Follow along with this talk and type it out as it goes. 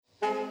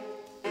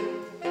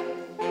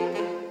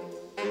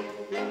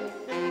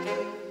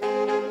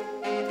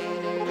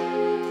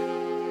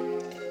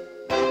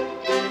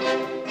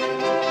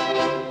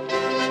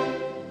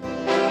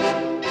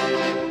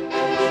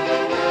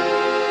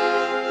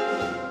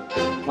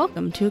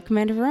Welcome to A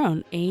Command of Our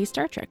Own, a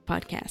Star Trek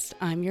podcast.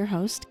 I'm your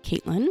host,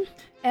 Caitlin.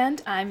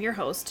 And I'm your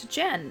host,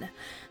 Jen.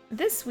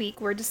 This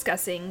week we're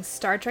discussing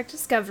Star Trek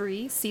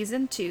Discovery,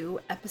 Season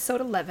 2,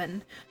 Episode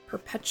 11,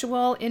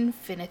 Perpetual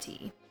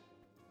Infinity.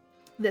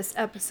 This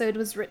episode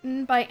was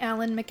written by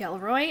Alan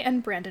McElroy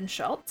and Brandon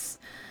Schultz.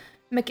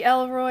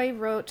 McElroy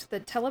wrote the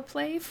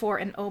teleplay for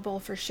An Oboe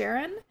for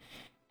Sharon,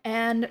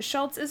 and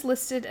Schultz is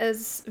listed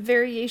as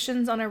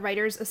variations on a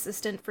writer's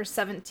assistant for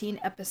 17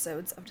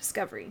 episodes of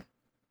Discovery.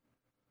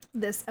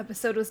 This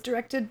episode was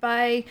directed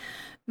by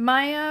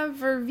Maya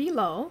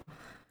Vervillo,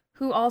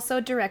 who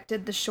also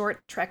directed the short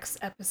Treks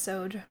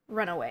episode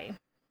Runaway.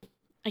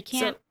 I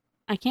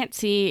can't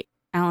see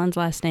Alan's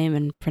last name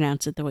and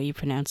pronounce it the way you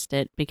pronounced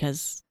it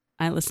because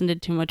I listened to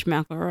too much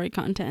McElroy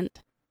content.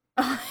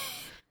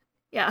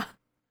 Yeah.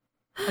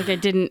 Like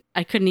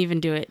I couldn't even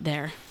do it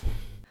there.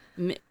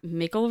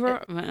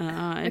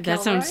 McElroy?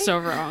 That sounds so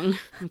wrong.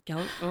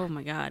 Oh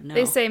my god, no.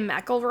 They say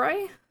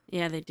McElroy?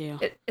 Yeah, they do.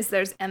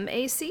 There's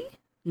M-A-C?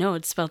 No,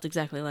 it's spelled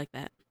exactly like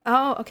that.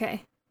 Oh,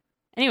 okay.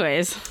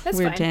 Anyways, that's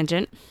weird fine.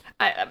 Tangent.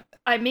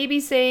 I may be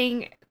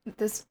saying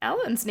this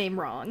Alan's name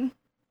wrong.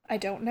 I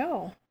don't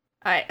know.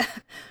 I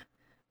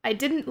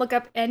didn't look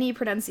up any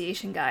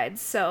pronunciation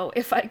guides, so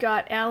if I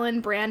got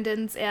Alan,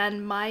 Brandon's,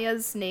 and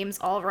Maya's names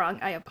all wrong,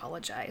 I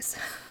apologize.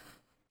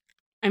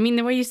 I mean,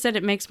 the way you said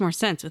it makes more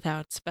sense with how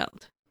it's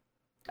spelled.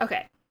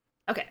 Okay.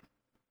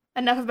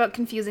 Enough about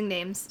confusing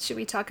names. Should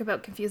we talk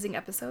about confusing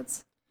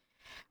episodes?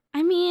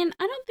 I mean,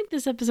 I don't think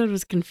this episode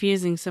was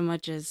confusing so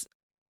much as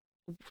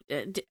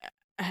they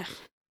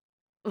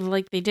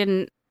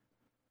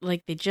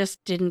just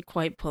didn't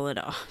quite pull it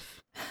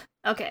off.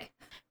 Okay.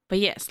 But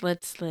yes,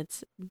 let's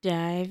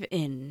dive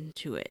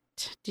into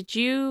it. Did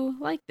you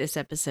like this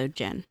episode,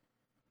 Jen?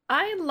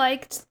 I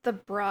liked the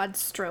broad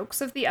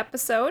strokes of the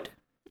episode,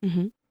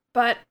 Mm-hmm.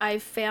 but I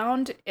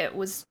found it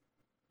was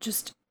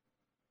just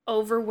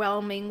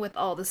overwhelming with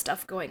all the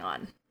stuff going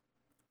on.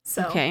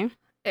 So Okay.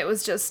 It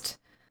was just,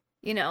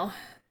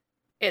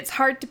 it's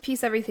hard to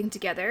piece everything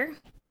together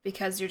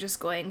because you're just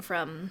going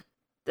from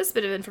this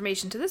bit of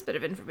information to this bit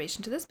of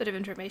information to this bit of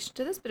information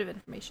to this bit of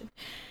information.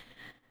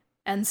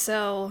 And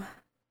so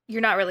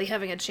you're not really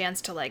having a chance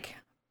to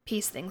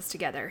piece things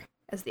together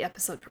as the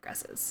episode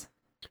progresses.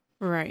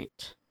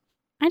 Right.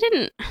 I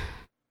don't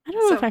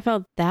know if I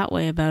felt that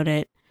way about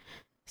it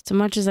so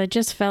much as I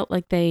just felt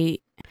like they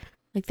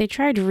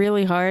tried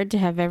really hard to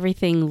have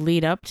everything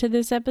lead up to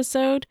this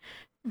episode,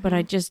 but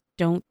I just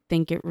don't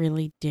think it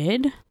really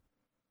did.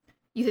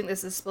 You think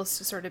this is supposed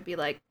to sort of be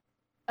like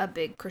a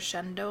big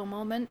crescendo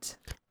moment?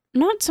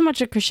 Not so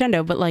much a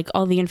crescendo, but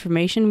all the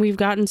information we've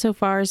gotten so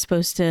far is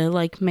supposed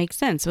to make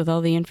sense with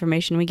all the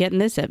information we get in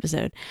this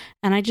episode.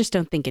 And I just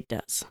don't think it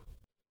does.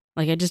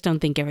 I just don't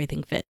think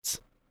everything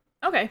fits.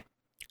 Okay.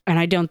 And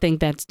I don't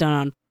think that's done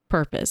on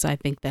purpose. I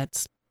think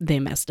they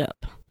messed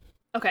up.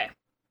 Okay.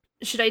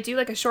 Should I do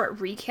a short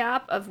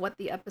recap of what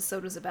the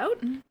episode was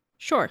about?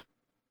 Sure.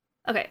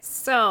 Okay,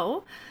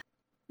 so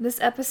this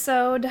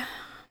episode,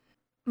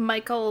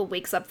 Michael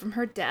wakes up from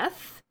her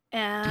death,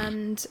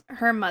 and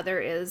her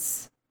mother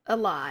is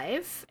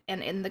alive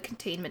and in the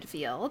containment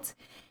field,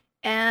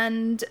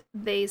 and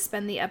they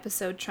spend the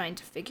episode trying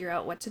to figure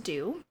out what to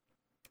do.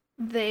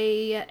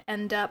 They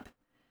end up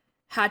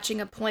hatching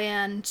a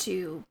plan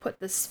to put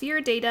the sphere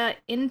data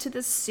into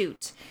the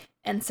suit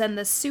and send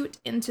the suit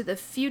into the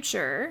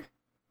future.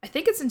 I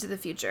think it's into the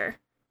future.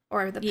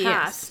 Or the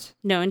past.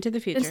 No, into the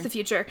future. Into the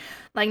future.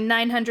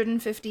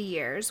 950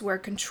 years, where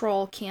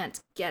Control can't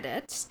get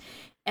it.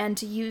 And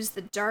to use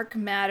the dark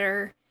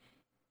matter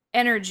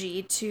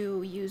energy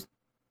to use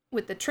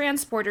with the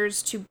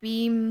transporters to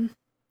beam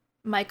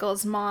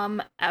Michael's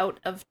mom out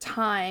of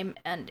time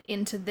and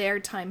into their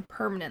time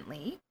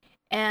permanently.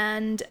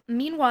 And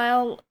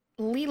meanwhile,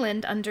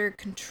 Leland, under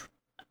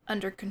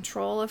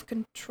control of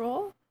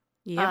Control,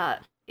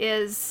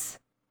 is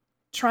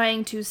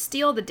trying to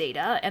steal the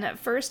data, and at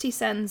first he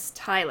sends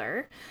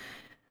Tyler,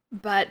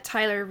 but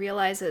Tyler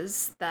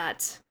realizes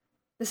that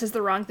this is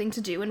the wrong thing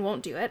to do and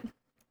won't do it.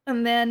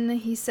 And then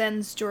he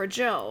sends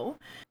Georgiou,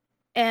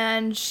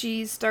 and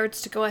she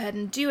starts to go ahead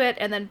and do it,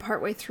 and then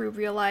partway through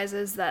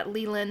realizes that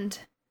Leland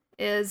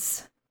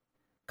is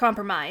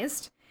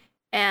compromised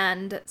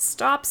and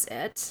stops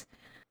it.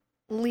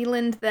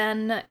 Leland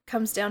then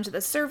comes down to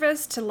the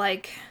surface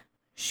to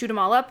shoot them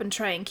all up and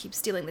try and keep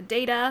stealing the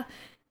data.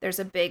 There's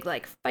a big,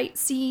 fight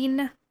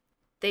scene.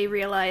 They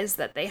realize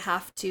that they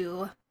have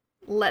to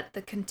let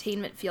the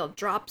containment field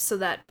drop so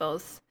that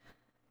both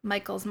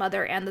Michael's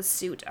mother and the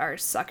suit are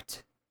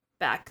sucked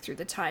back through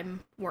the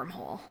time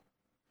wormhole.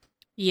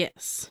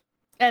 Yes.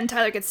 And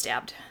Tyler gets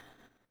stabbed.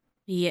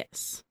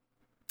 Yes.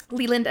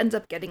 Leland ends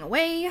up getting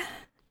away.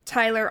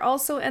 Tyler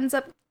also ends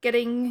up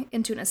getting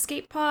into an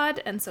escape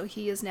pod, and so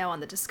he is now on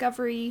the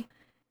Discovery.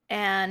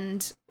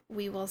 And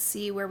we will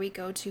see where we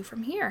go to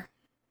from here.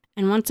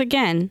 And once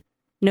again,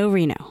 no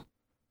Reno.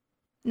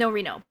 No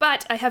Reno.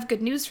 But I have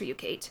good news for you,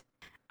 Kate.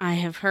 I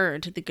have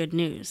heard the good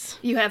news.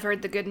 You have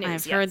heard the good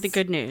news, I've heard the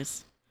good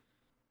news.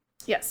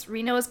 Yes,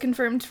 Reno is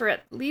confirmed for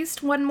at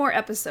least one more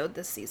episode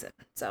this season.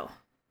 So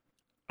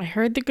I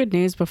heard the good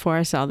news before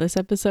I saw this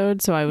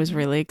episode, so I was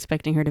really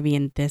expecting her to be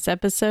in this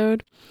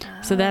episode.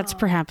 So that's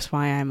perhaps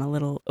why I'm a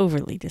little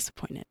overly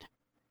disappointed.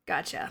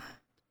 Gotcha.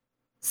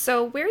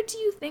 So where do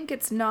you think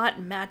it's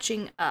not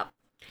matching up?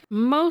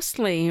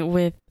 Mostly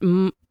with...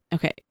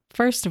 Okay,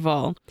 first of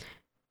all,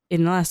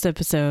 in the last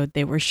episode,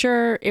 they were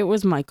sure it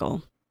was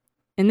Michael.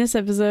 In this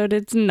episode,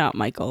 it's not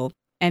Michael.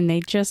 And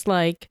they just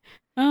mitochondrial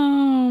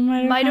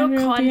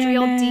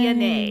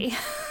DNA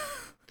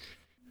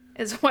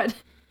is what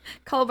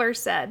Culber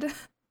said.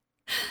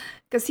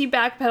 Because he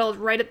backpedaled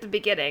right at the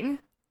beginning.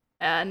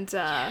 And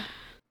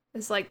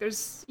it's like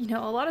there's,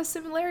 a lot of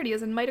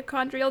similarities in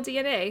mitochondrial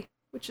DNA,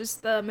 which is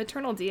the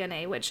maternal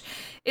DNA, which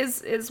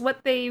is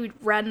what they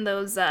run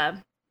those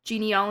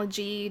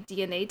genealogy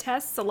DNA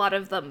tests. A lot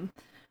of them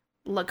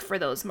look for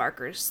those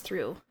markers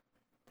through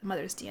the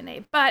mother's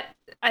DNA. But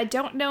I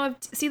don't know if...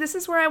 See, this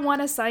is where I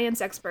want a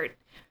science expert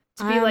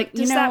to be like,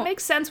 does that make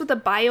sense with a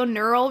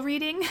bioneural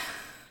reading?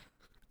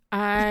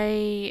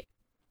 I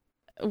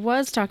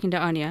was talking to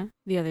Anya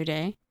the other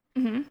day.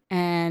 Mm-hmm.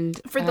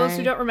 And for those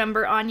who don't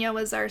remember, Anya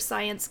was our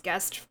science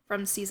guest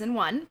from season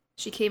 1.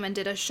 She came and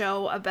did a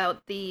show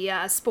about the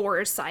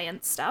spore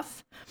science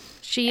stuff.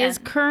 She is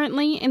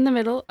currently in the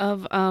middle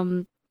of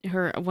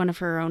one of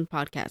her own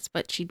podcasts,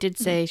 but she did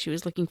say she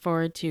was looking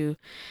forward to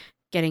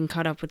getting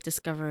caught up with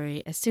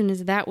Discovery as soon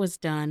as that was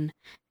done,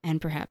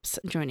 and perhaps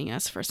joining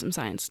us for some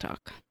science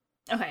talk.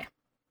 Okay.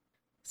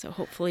 So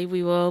hopefully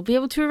we will be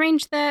able to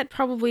arrange that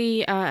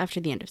probably after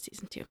the end of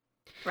season 2.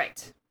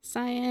 Right.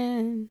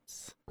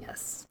 Science.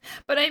 Yes.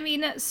 But I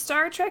mean,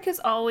 Star Trek has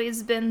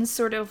always been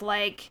sort of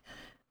like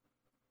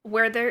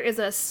where there is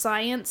a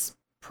science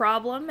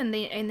problem and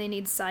they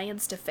need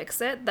science to fix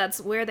it. That's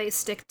where they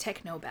stick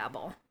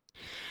technobabble.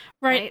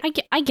 Right.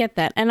 I get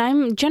that. And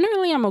I'm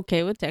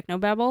okay with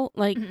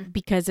technobabble,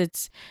 because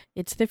it's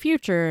the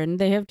future and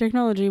they have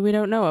technology we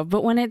don't know of.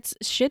 But when it's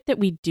shit that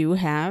we do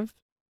have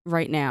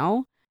right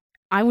now,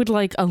 I would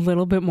like a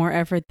little bit more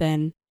effort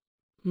than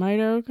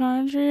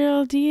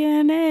mitochondrial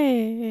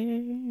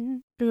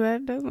DNA. Because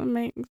that doesn't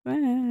make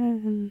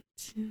sense.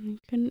 You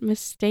couldn't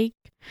mistake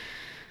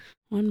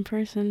one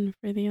person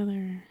for the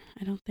other,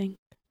 I don't think.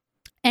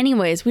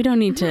 Anyways, we don't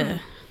need to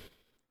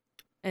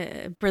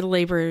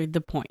belabor the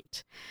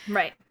point.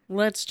 Right.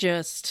 Let's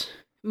just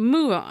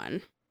move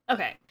on.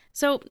 Okay.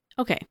 So,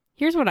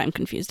 here's what I'm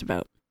confused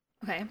about.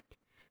 Okay.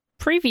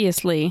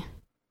 Previously,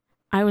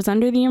 I was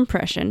under the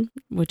impression,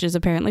 which is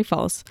apparently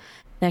false,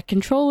 that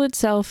control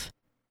itself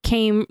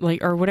came,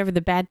 or whatever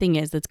the bad thing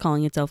is that's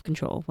calling itself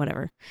control,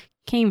 whatever,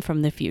 came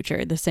from the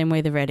future, the same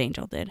way the Red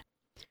Angel did.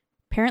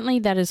 Apparently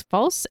that is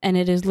false, and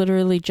it is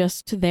literally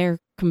just their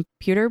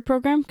computer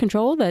program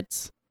control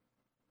that's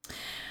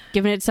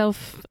given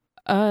itself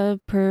a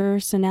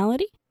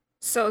personality?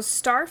 So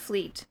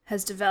Starfleet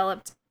has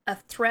developed a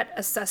threat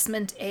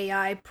assessment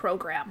AI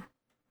program.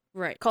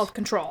 Right. Called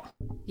Control.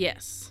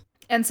 Yes.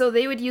 And so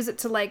they would use it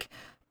to,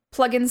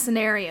 plug in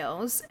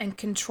scenarios, and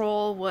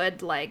Control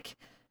would,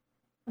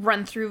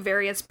 run through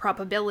various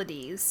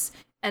probabilities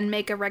and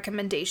make a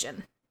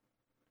recommendation.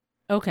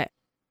 Okay.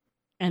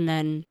 And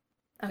then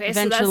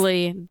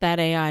eventually that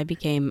AI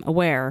became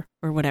aware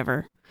or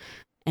whatever.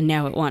 And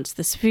now it wants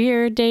the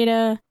sphere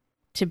data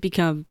to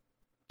become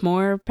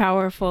more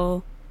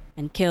powerful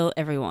and kill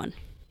everyone.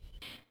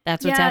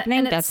 That's what's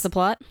happening? That's the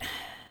plot?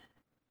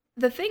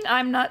 The thing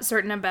I'm not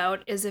certain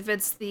about is if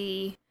it's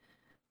the,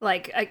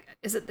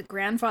 is it the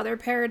grandfather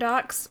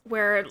paradox,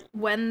 where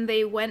when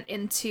they went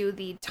into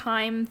the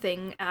time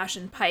thing, Ash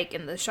and Pike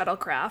in the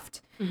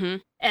shuttlecraft,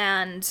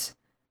 and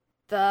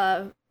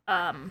the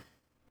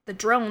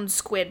drone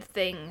squid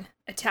thing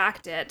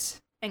attacked it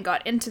and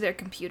got into their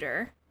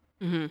computer.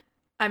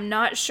 I'm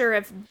not sure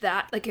if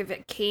that, if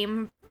it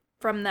came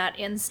from that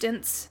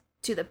instance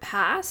to the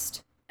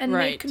past and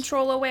made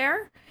Control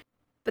aware,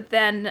 but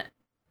then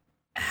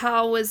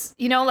how was,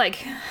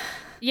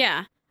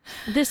 Yeah.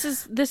 This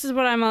is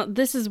what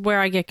this is where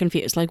I get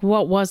confused.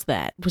 What was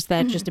that? Was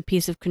that just a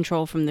piece of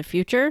Control from the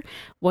future?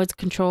 Was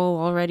Control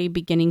already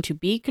beginning to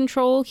be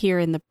Control here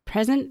in the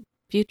present,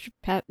 future,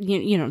 past,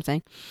 you know what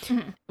I'm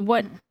saying?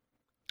 What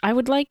I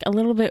would like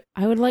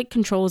I would like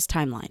Control's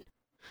timeline.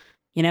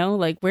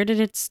 Where did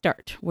it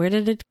start? Where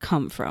did it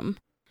come from?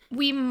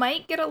 We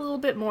might get a little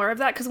bit more of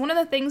that, because one of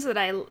the things that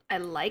I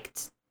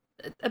liked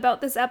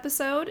about this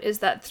episode is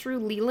that through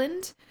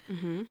Leland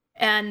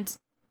and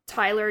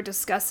Tyler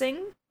discussing,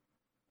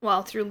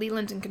 through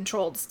Leland and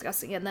Control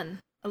discussing, and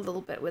then a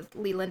little bit with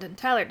Leland and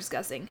Tyler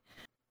discussing,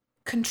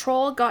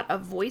 Control got a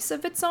voice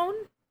of its own.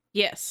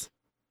 Yes.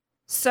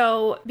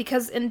 So,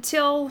 because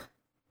until,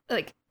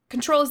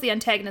 Control is the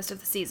antagonist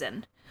of the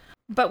season,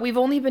 but we've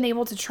only been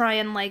able to try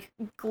and,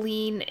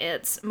 glean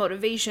its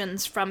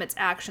motivations from its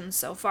actions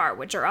so far,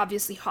 which are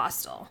obviously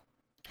hostile.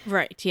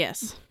 Right,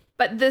 yes.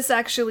 But this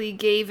actually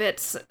gave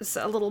it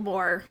a little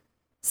more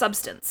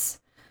substance,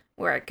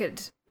 where it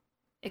could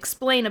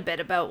explain a bit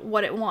about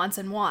what it wants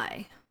and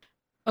why.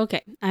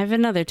 Okay, I have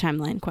another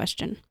timeline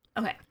question.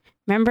 Okay.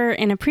 Remember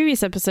in a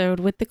previous episode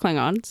with the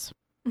Klingons,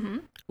 Mm-hmm.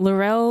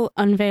 L'Rell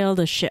unveiled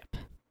a ship.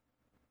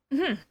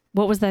 Mm-hmm.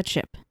 What was that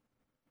ship?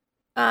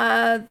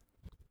 That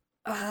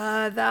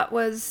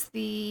was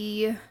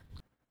the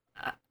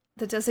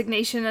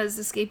designation is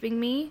escaping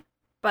me,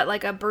 but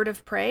like a bird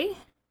of prey.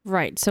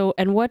 Right. So,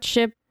 and what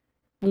ship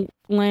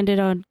landed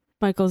on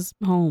Michael's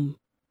home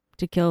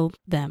to kill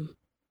them?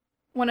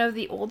 One of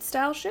the old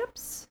style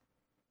ships.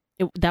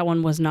 That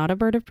one was not a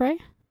bird of prey?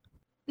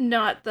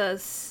 Not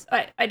the.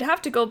 I'd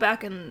have to go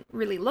back and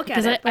really look at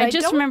Because it. But I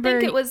just don't remember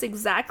think it was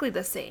exactly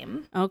the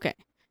same. Okay.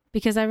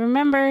 Because I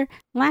remember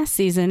last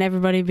season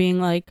everybody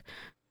being like,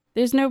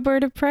 there's no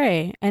bird of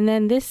prey. And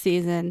then this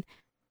season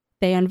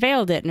they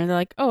unveiled it and they're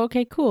like, oh,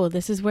 okay, cool.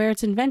 This is where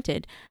it's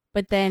invented.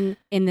 But then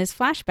in this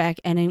flashback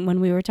and when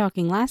we were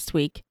talking last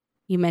week,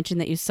 you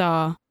mentioned that you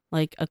saw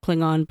like a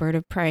Klingon bird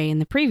of prey in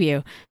the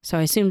preview. So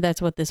I assumed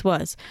that's what this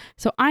was.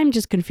 So I'm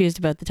just confused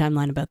about the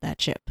timeline about that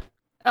ship.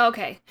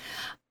 Okay.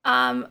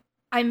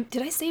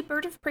 Did I say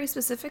bird of prey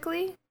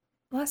specifically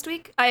last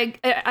week?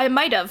 I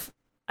might have.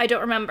 I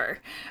don't remember.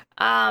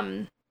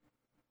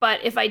 But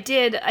if I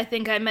did, I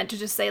think I meant to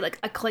just say like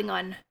a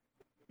Klingon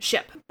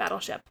ship,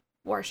 battleship,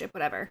 warship,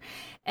 whatever.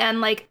 And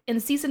like in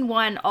season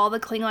 1, all the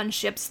Klingon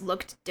ships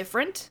looked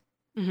different.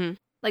 Mm-hmm.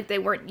 Like they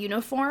weren't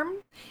uniform.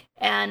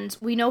 And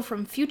we know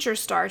from future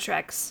Star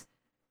Treks,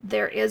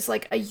 there is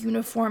like a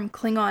uniform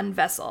Klingon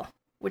vessel,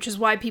 which is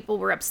why people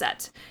were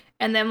upset.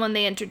 And then when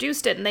they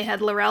introduced it and they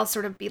had L'Rell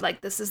sort of be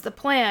like, this is the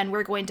plan,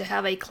 we're going to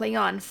have a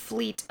Klingon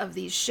fleet of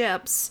these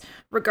ships,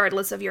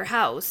 regardless of your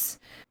house.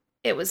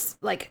 It was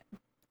like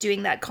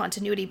doing that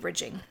continuity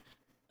bridging.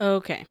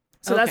 Okay.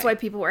 So that's why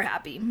people were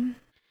happy.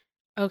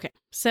 Okay.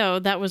 So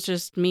that was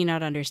just me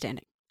not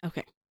understanding.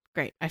 Okay.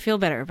 Great. I feel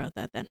better about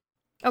that then.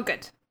 Oh,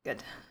 good.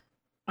 Good.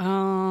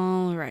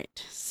 All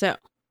right. So.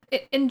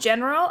 In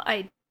general,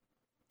 I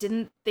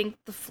didn't think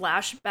the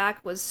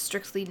flashback was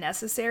strictly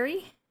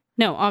necessary.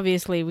 No,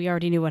 obviously, we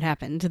already knew what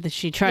happened. That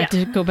she tried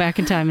to go back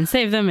in time and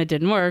save them. It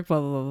didn't work, blah,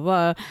 blah, blah,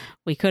 blah.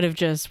 We could have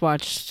just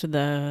watched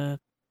the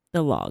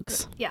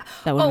logs. Yeah.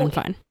 That would have been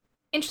fine.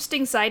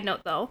 Interesting side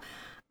note, though.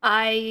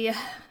 I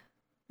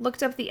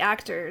looked up the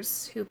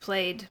actors who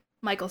played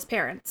Michael's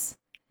parents.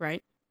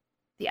 Right.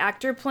 The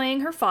actor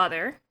playing her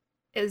father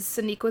is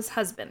Soneqa's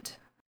husband.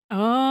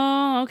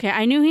 Oh, okay.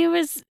 I knew he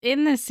was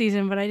in this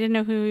season, but I didn't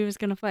know who he was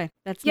going to play.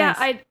 That's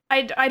nice.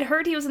 I'd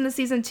heard he was in the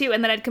season too,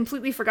 and then I'd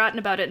completely forgotten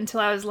about it until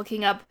I was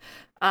looking up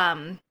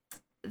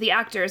the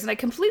actors, and I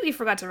completely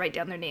forgot to write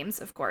down their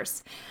names, of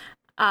course.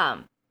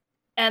 And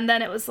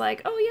then it was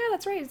like, oh yeah,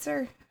 that's right,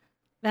 sir.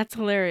 That's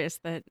hilarious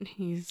that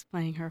he's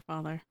playing her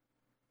father.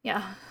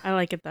 Yeah. I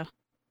like it though.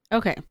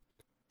 Okay.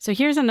 So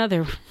here's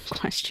another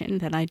question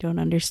that I don't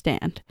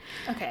understand.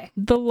 Okay.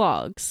 The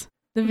logs,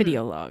 the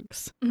video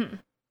logs. Mm-hmm.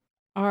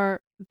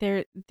 Are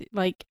there,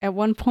 like, at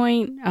one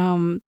point,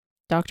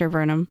 Dr.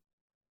 Burnham,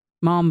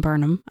 Mom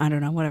Burnham, I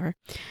don't know, whatever,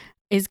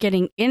 is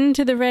getting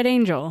into the Red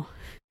Angel,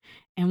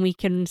 and we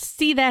can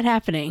see that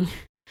happening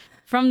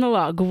from the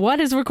log. What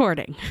is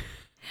recording?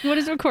 What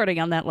is recording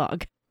on that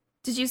log?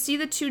 Did you see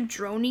the 2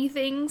 droney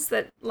things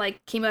that,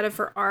 like, came out of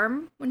her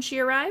arm when she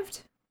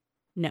arrived?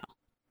 No.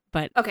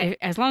 But okay.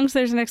 As long as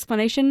there's an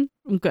explanation,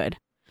 I'm good.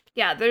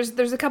 Yeah,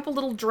 there's a couple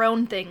little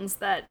drone things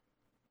that,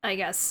 I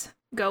guess,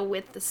 go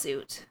with the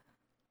suit.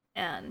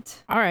 And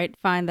all right,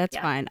 fine, that's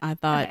fine. I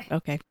thought,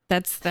 okay,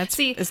 that's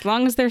See, as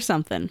long as there's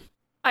something.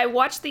 I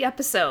watched the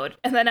episode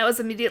and then I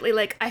was immediately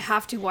like, I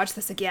have to watch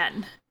this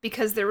again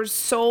because there were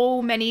so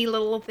many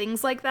little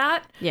things like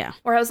that. Yeah.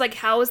 Where I was like,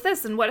 how is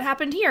this and what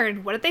happened here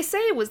and what did they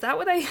say? Was that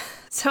what I?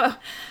 So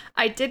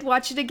I did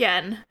watch it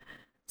again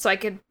so I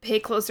could pay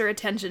closer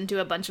attention to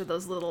a bunch of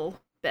those little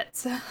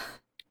bits.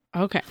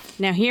 Okay.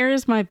 Now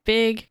here's my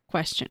big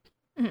question.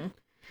 Mm-hmm.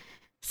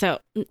 So,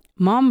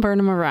 Mom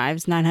Burnham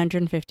arrives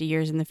 950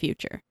 years in the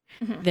future.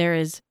 Mm-hmm. There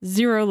is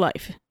 0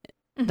 life.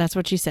 Mm-hmm. That's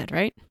what she said,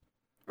 right?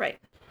 Right.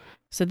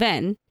 So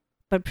then,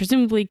 but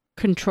presumably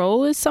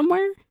control is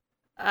somewhere?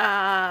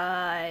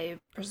 I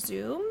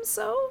presume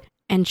so.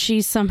 And she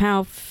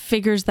somehow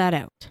figures that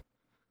out.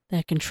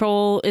 That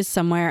control is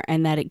somewhere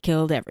and that it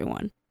killed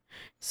everyone.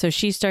 So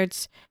she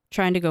starts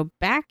trying to go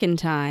back in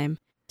time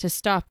to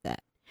stop that.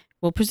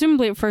 Well,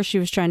 presumably at first she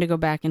was trying to go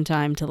back in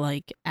time to,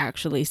 like,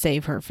 actually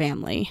save her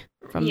family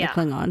from the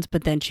Klingons,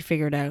 but then she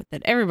figured out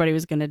that everybody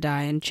was going to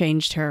die and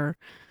changed her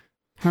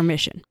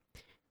mission.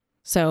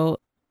 So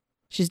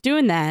she's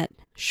doing that,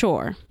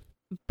 sure,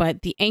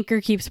 but the anchor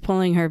keeps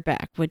pulling her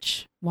back,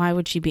 which, why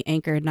would she be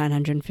anchored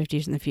 950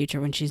 years in the future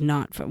when she's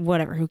not?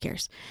 Whatever, who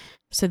cares?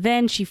 So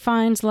then she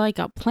finds, like,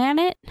 a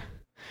planet,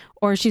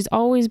 or she's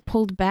always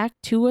pulled back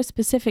to a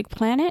specific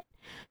planet.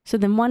 So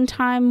then one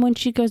time when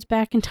she goes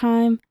back in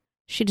time,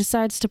 she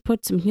decides to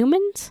put some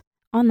humans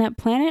on that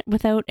planet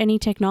without any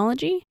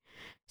technology.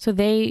 So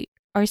they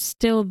are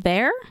still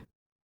there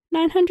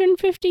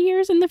 950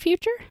 years in the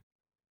future?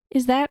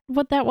 Is that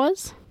what that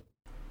was?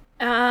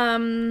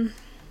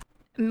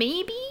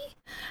 Maybe.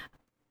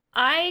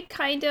 I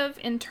kind of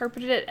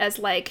interpreted it as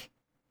like,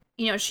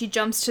 you know, she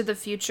jumps to the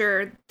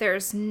future,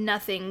 there's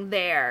nothing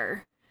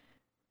there.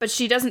 But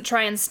she doesn't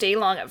try and stay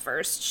long at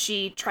first.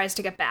 She tries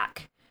to get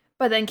back,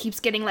 but then keeps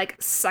getting, like,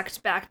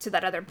 sucked back to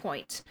that other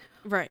point.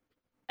 Right.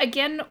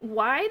 Again,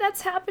 why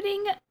that's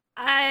happening,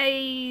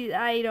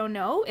 I don't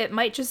know. It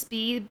might just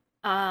be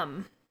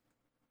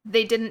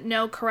they didn't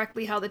know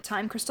correctly how the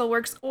time crystal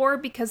works, or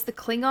because the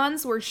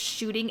Klingons were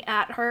shooting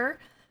at her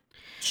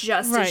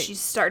just as she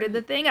started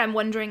the thing. I'm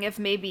wondering if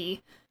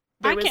maybe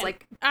there was,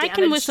 like, damage I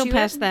can whistle to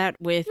past it.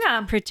 that with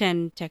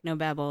pretend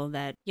technobabble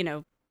that, you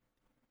know,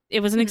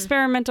 it was an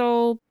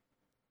experimental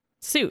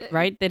suit,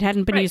 right? That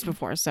hadn't been used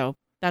before, so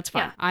that's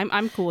fine. Yeah.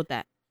 I'm cool with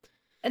that.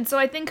 And so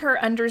I think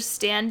her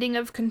understanding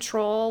of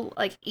control,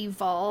 like,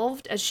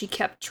 evolved as she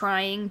kept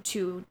trying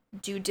to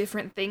do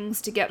different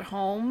things to get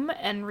home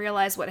and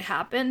realize what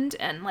happened,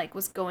 and, like,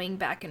 was going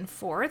back and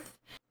forth.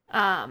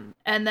 And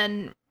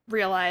then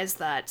realized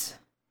that,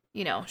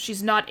 you know,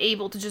 she's not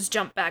able to just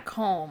jump back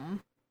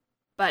home,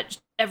 but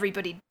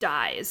everybody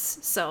dies.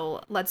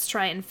 So let's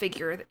try and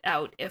figure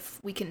out if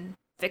we can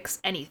fix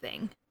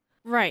anything.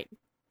 Right.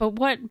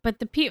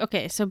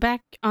 Okay, so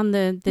back on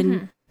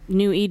the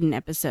New Eden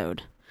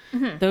episode.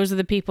 Mm-hmm. Those are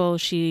the people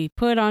she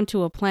put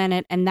onto a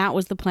planet, and that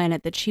was the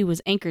planet that she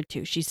was anchored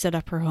to. She set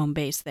up her home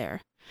base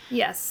there.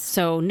 Yes.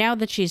 So now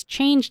that she's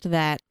changed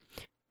that,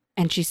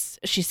 and she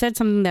said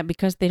something that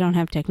because they don't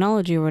have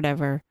technology or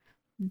whatever,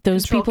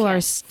 those people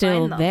are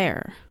still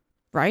there,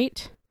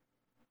 right?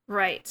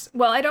 Right.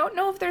 Well, I don't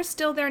know if they're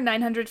still there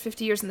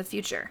 950 years in the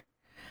future.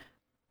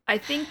 I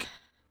think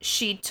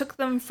she took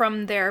them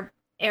from their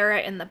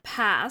era in the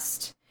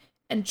past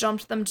and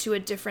jumped them to a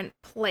different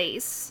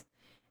place.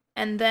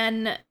 And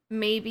then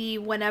maybe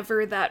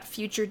whenever that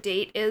future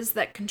date is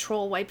that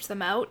Control wiped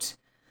them out,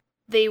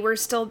 they were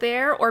still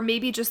there. Or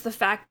maybe just the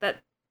fact that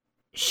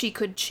she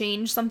could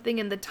change something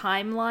in the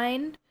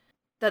timeline,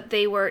 that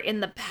they were in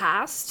the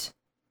past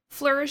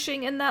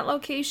flourishing in that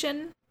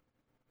location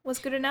was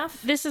good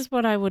enough. This is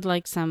what I would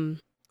like some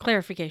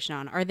clarification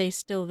on. Are they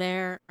still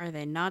there? Are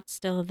they not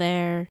still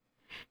there?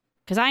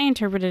 Because I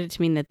interpreted it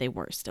to mean that they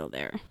were still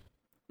there.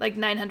 Like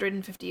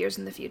 950 years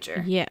in the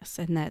future. Yes,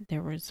 and that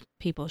there was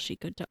people she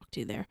could talk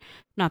to there.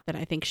 Not that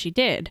I think she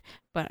did,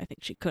 but I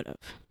think she could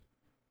have.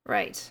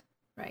 Right.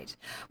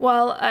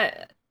 Well,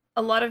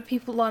 a lot of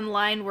people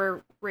online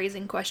were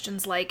raising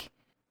questions like,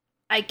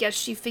 I guess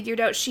she figured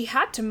out she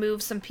had to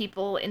move some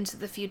people into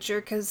the future,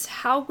 because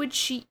how would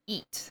she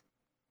eat?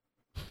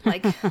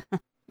 Like,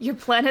 your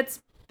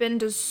planet's been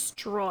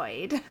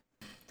destroyed.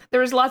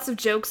 There was lots of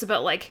jokes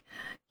about, like,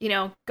 you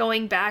know,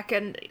 going back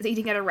and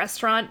eating at a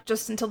restaurant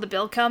just until the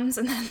bill comes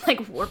and then,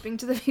 like, warping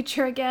to the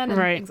future again and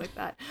things like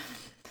that.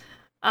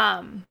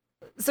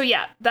 So,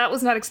 yeah, that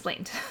was not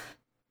explained.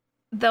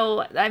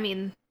 Though, I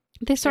mean...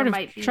 They sort of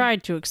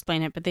tried to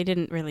explain it, but they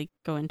didn't really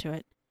go into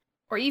it.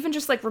 Or even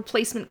just, like,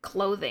 replacement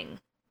clothing.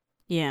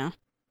 Yeah.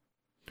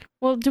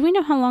 Well, do we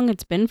know how long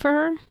it's been for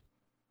her?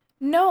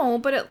 No,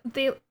 but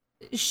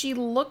she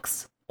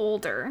looks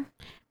older.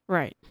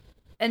 Right.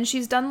 And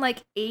she's done,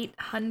 like,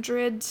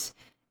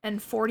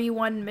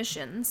 841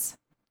 missions.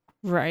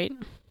 Right.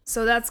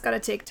 So that's got to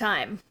take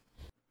time.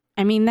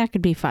 I mean, that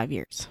could be 5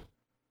 years.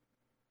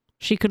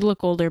 She could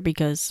look older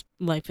because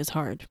life is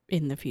hard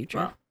in the future.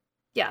 Well,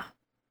 yeah.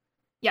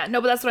 Yeah,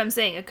 no, but that's what I'm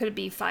saying. It could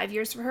be 5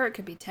 years for her. It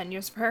could be 10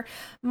 years for her.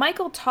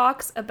 Michael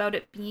talks about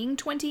it being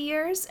 20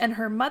 years, and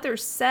her mother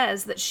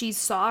says that she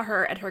saw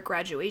her at her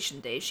graduation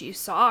day. She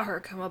saw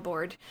her come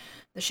aboard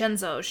the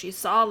Shenzhou. She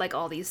saw, like,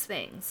 all these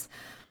things.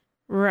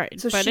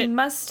 Right. So she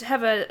must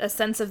have a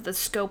sense of the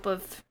scope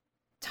of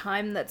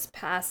time that's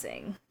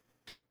passing.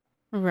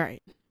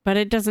 Right. But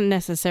it doesn't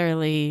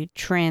necessarily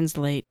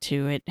translate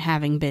to it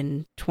having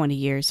been 20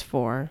 years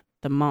for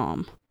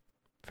Mom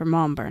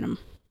Burnham.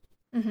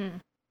 Mm-hmm.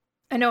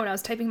 I know when I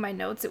was typing my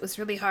notes, it was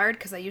really hard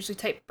because I usually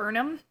type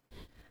Burnham.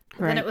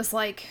 But then it was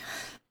like,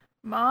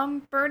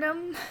 Mom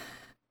Burnham?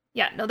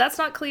 Yeah, no, that's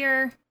not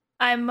clear.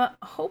 I'm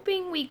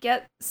hoping we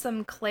get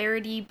some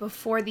clarity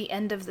before the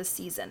end of the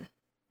season.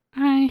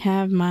 I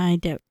have my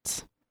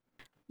doubts.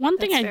 One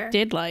thing I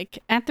did like,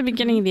 at the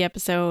beginning of the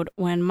episode,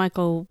 when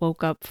Michael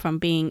woke up from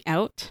being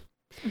out,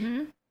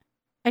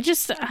 I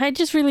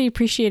just really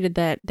appreciated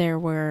that there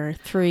were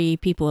 3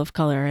 people of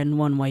color and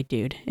 1 white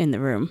dude in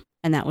the room.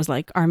 And that was,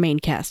 like, our main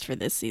cast for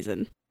this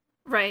season.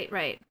 Right,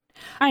 right.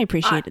 I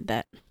appreciated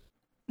that.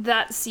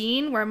 That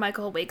scene where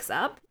Michael wakes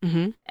up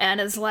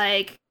and is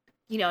like,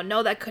 you know,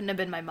 no, that couldn't have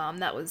been my mom.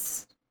 That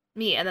was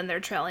me. And then they're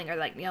trailing her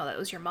like, no, that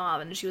was your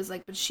mom. And she was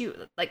like, but she,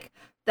 like,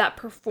 that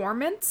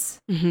performance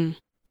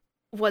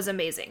was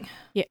amazing.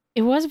 Yeah,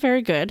 it was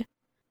very good.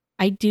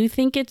 I do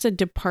think it's a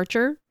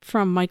departure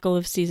from Michael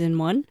of season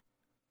 1.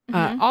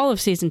 All of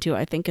season 2,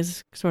 I think,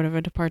 is sort of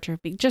a departure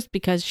just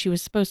because she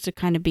was supposed to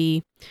kind of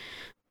be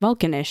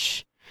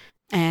Vulcan-ish.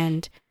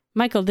 And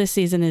Michael this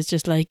season is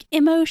just like,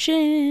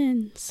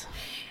 emotions.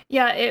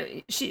 Yeah,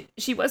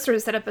 she was sort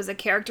of set up as a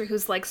character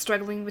who's, like,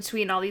 struggling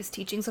between all these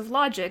teachings of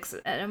logics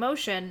and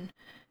emotion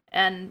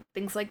and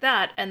things like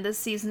that. And this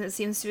season it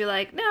seems to be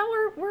like,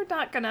 no, we're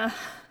not gonna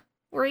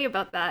worry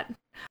about that.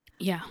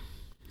 Yeah.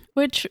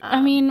 Which,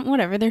 I mean,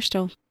 whatever, they're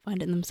still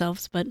finding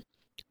themselves, but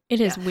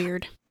it is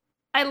weird.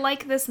 I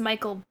like this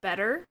Michael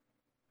better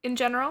in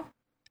general.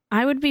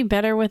 I would be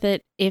better with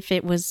it if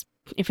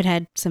it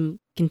had some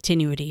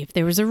continuity, if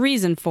there was a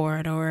reason for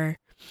it or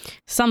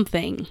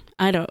something.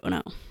 I don't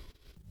know.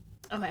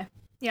 Okay.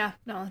 Yeah,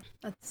 no,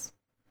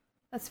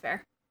 that's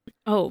fair.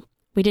 Oh,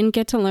 we didn't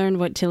get to learn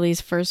what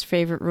Tilly's first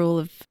favorite rule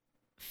of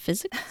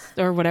physics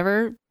or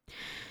whatever,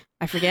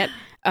 I forget,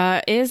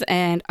 is,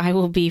 and I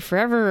will be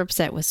forever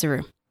upset with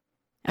Saru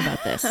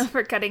about this.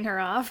 For cutting her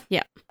off?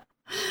 Yeah.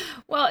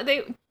 Well,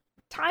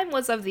 time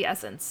was of the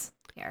essence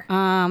here.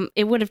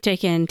 It would have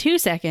taken 2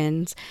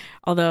 seconds,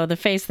 although the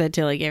face that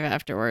Tilly gave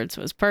afterwards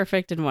was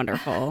perfect and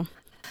wonderful.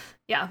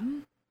 Yeah.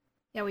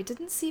 Yeah, we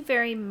didn't see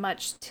very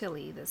much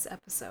Tilly this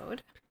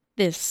episode.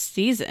 This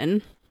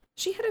season.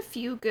 She had a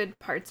few good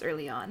parts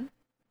early on.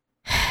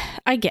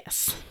 I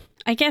guess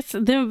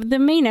the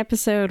main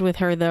episode with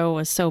her, though,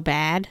 was so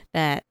bad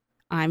that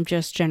I'm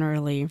just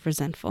generally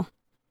resentful.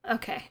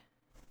 Okay.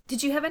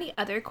 Did you have any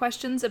other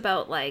questions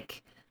about,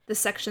 like, the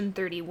Section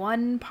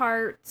 31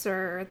 parts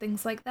or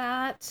things like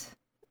that?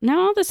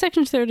 No, the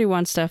Section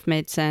 31 stuff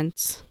made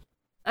sense.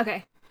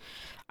 Okay.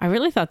 I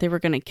really thought they were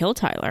going to kill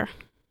Tyler.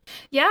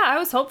 Yeah, I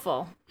was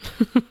hopeful.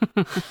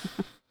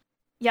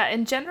 Yeah,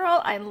 in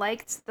general, I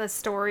liked the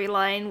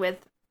storyline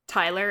with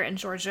Tyler and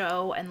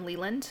Georgiou and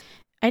Leland.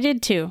 I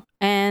did too.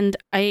 And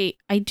I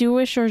do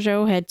wish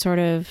Georgiou had sort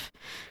of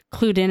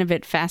clued in a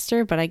bit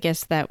faster, but I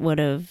guess that would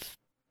have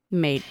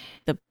made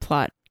the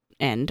plot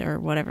end or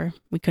whatever.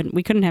 We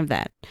couldn't have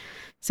that.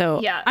 So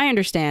yeah. I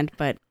understand,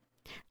 but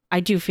I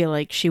do feel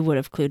like she would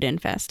have clued in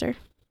faster.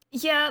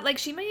 Yeah, like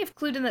she may have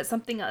clued in that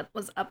something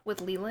was up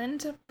with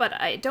Leland, but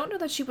I don't know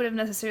that she would have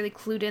necessarily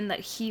clued in that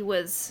he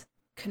was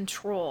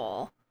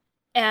Control.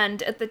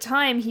 And at the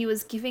time, he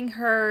was giving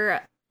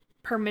her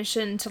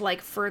permission to,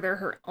 like, further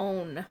her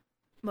own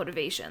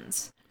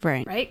motivations.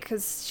 Right. Right?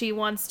 Because she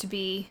wants to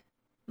be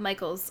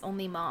Michael's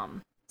only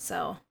mom,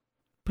 so.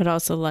 But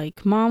also,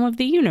 like, mom of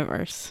the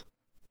universe.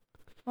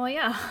 Well,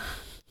 yeah.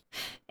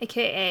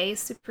 AKA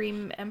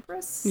Supreme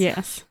Empress?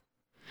 Yes.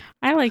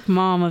 I like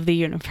mom of the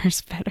universe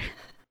better.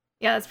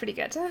 Yeah, that's pretty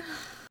good.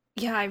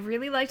 Yeah, I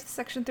really liked the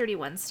Section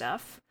 31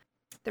 stuff.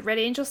 The Red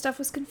Angel stuff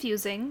was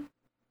confusing.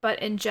 But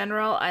in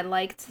general, I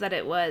liked that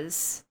it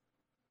was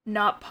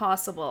not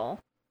possible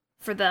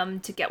for them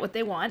to get what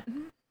they want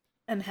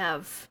and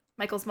have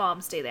Michael's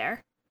mom stay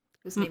there,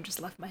 whose name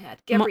just left my head.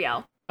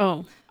 Gabrielle.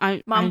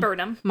 Mom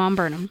Burnham. Mom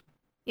Burnham.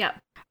 Yeah.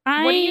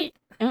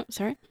 Oh,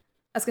 sorry.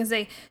 I was going to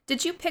say,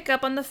 did you pick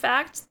up on the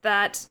fact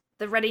that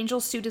the Red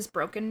Angel suit is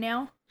broken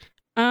now?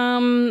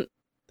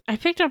 I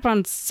picked up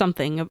on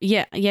something.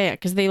 Yeah,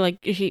 because they,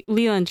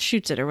 Leland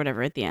shoots it or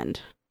whatever at the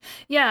end.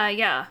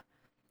 Yeah.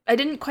 I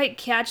didn't quite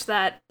catch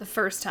that the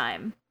first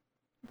time,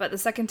 but the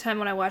second time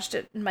when I watched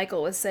it,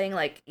 Michael was saying,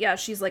 like, yeah,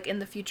 she's, like, in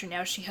the future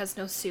now. She has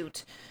no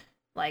suit.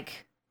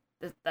 Like,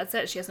 that's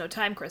it. She has no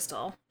time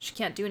crystal. She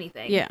can't do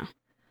anything. Yeah.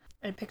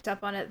 I picked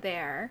up on it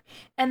there.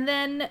 And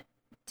then,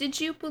 did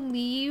you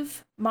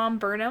believe Mom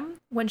Burnham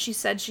when she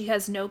said she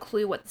has no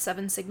clue what the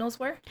 7 signals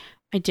were?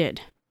 I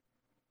did.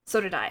 So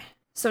did I.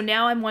 So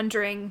now I'm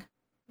wondering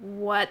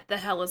what the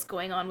hell is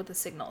going on with the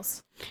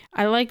signals.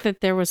 I like that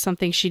there was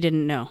something she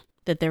didn't know.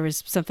 That there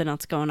was something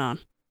else going on.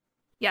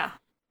 Yeah,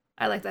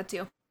 I like that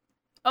too.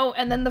 Oh,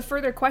 and then the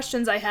further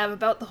questions I have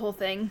about the whole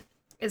thing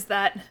is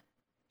that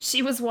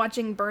she was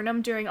watching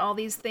Burnham during all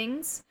these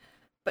things,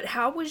 but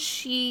how was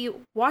she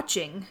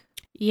watching?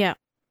 Yeah.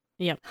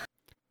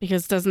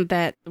 Because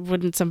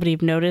wouldn't somebody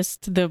have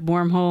noticed the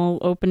wormhole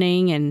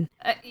opening and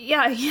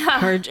yeah.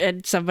 Her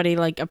and somebody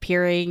like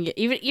appearing,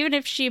 even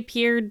if she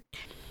appeared,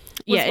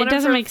 it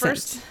doesn't make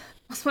sense.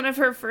 Was one of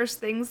her first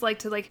things like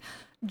to like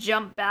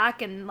jump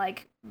back and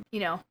like,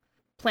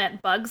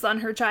 plant bugs on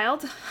her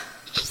child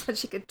so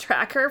she could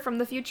track her from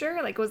the future?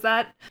 Like, was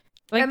that...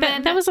 Like,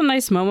 that was a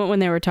nice moment when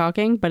they were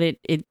talking, but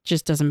it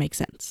just doesn't make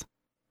sense.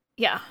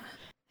 Yeah.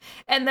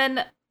 And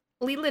then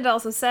Leland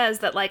also says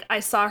that, like, I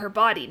saw her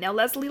body. Now,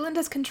 Leland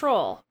has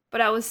control,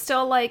 but I was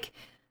still like,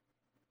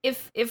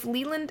 if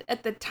Leland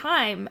at the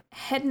time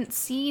hadn't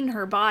seen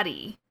her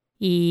body...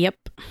 Yep.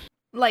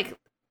 Like,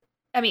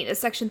 I mean, as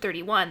Section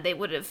 31, they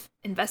would have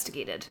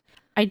investigated.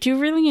 I do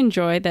really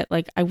enjoy that,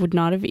 like, I would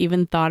not have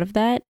even thought of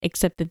that,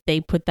 except that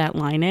they put that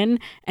line in,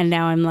 and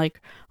now I'm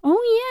like,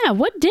 oh yeah,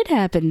 what did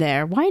happen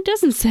there? Why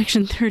doesn't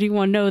Section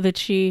 31 know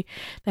that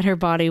her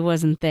body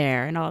wasn't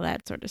there, and all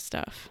that sort of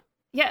stuff?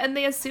 Yeah, and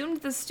they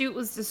assumed the suit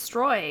was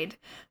destroyed,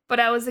 but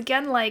I was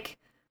again like,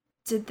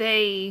 did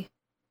they...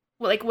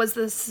 Like, was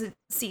this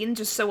scene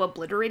just so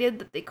obliterated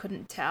that they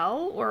couldn't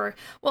tell? Or,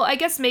 well, I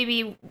guess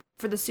maybe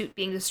for the suit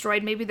being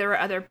destroyed, maybe there were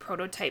other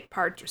prototype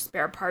parts or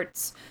spare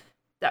parts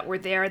that were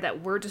there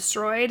that were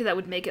destroyed that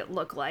would make it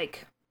look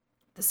like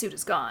the suit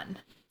is gone.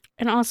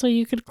 And also,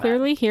 you could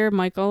clearly hear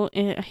Michael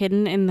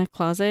hidden in the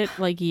closet,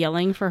 like,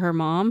 yelling for her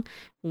mom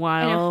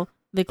while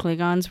the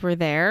Klingons were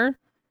there.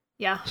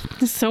 Yeah.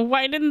 So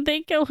why didn't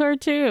they kill her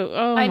too?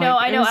 Oh, I know.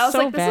 I was so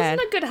like, this bad.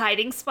 isn't a good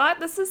hiding spot.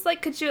 This is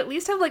like, could you at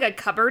least have like a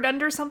cupboard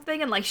under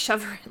something and like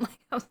shove her in?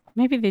 Like,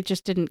 maybe they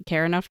just didn't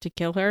care enough to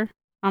kill her.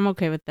 I'm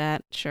okay with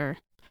that. Sure.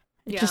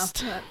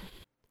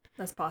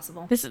 That's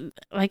possible. This is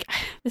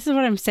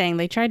what I'm saying.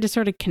 They tried to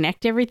sort of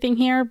connect everything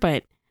here,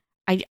 but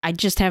I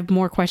just have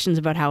more questions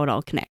about how it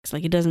all connects.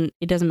 Like it doesn't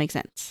make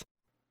sense.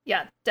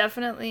 Yeah,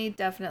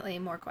 definitely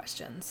more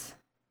questions.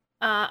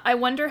 I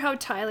wonder how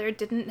Tyler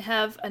didn't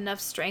have enough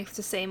strength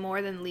to say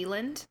more than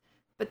Leland,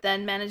 but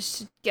then managed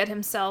to get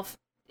himself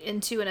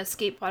into an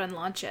escape pod and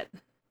launch it.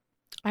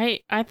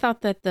 I thought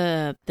that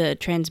the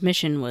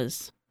transmission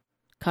was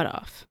cut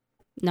off,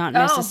 not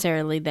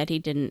necessarily that he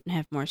didn't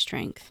have more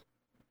strength.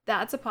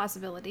 That's a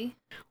possibility.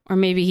 Or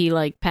maybe he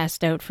like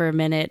passed out for a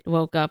minute,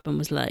 woke up and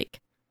was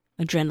like,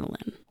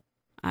 adrenaline.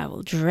 I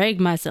will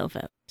drag myself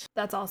out.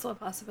 That's also a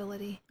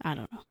possibility. I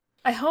don't know.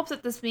 I hope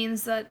that this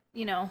means that,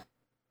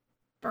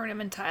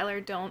 Burnham and Tyler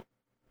don't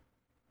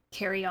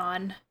carry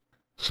on.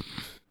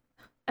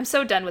 I'm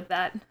so done with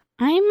that.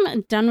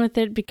 I'm done with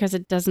it because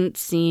it doesn't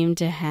seem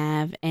to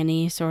have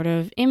any sort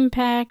of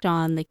impact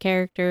on the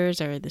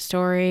characters or the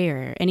story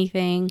or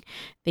anything.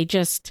 They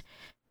just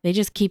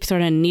keep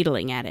sort of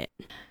needling at it.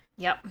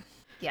 Yep.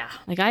 Yeah.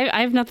 Like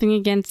I have nothing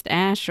against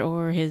Ash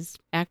or his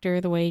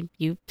actor the way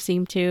you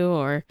seem to,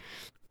 or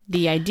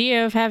the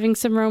idea of having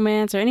some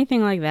romance or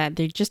anything like that.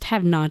 They just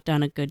have not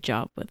done a good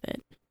job with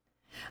it.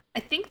 I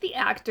think the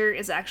actor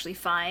is actually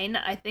fine.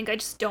 I think I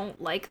just don't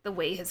like the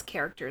way his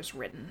character is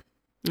written.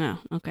 Oh,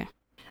 okay.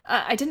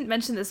 I didn't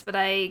mention this, but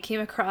I came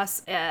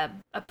across a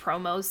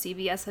promo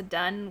CBS had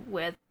done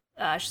with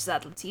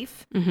Shazad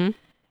Latif. Mm-hmm.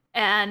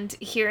 And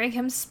hearing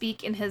him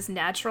speak in his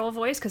natural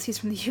voice, because he's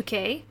from the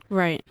UK.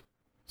 Right.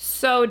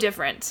 So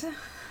different.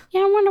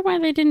 Yeah, I wonder why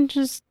they didn't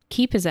just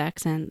keep his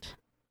accent.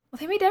 Well,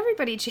 they made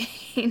everybody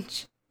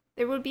change.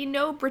 There would be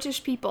no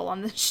British people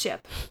on this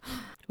ship.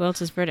 Who else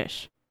is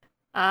British?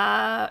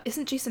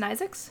 Isn't Jason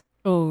Isaacs?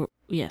 Oh,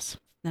 yes.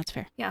 That's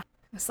fair. Yeah.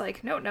 It's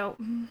like, no.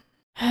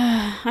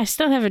 I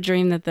still have a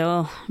dream that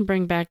they'll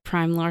bring back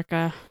Prime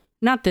Lorca.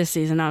 Not this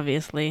season,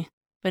 obviously,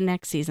 but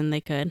next season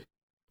they could.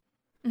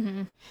 Mm-hmm.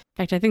 In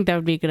fact, I think that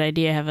would be a good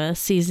idea, have a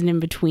season in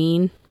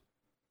between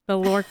the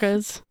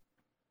Lorcas.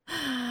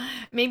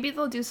 Maybe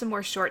they'll do some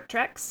more short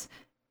treks,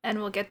 and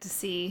we'll get to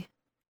see...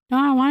 No,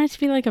 I want it to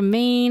be like a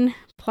main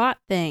plot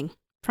thing.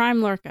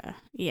 Prime Lorca,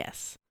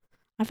 yes.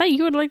 I thought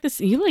you would like this.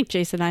 You like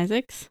Jason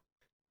Isaacs.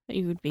 I thought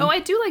you would be. Oh,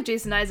 I do like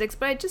Jason Isaacs,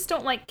 but I just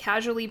don't like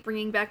casually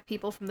bringing back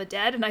people from the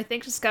dead, and I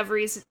think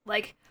Discovery's,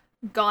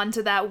 gone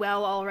to that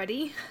well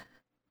already.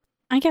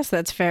 I guess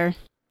that's fair.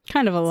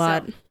 Kind of a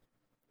lot.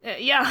 So,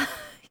 yeah.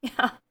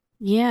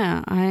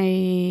 Yeah,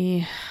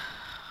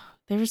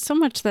 there was so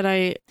much that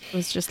I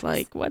was just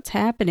like, what's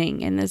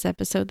happening in this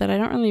episode that I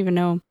don't really even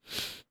know.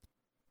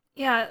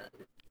 Yeah,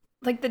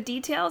 the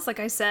details, like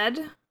I said,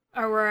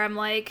 are where I'm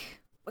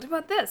like, what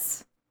about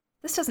this?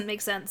 This doesn't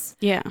make sense.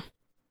 Yeah.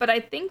 But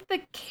I think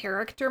the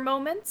character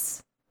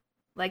moments,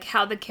 like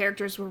how the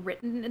characters were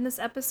written in this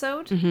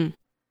episode, mm-hmm.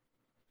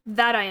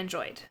 that I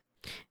enjoyed.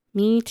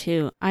 Me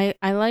too. I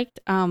liked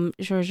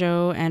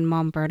Georgiou and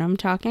Mom Burnham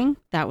talking.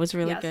 That was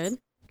really good.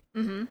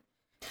 Mm-hmm.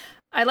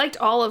 I liked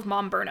all of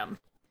Mom Burnham.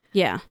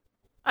 Yeah.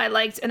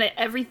 And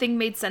everything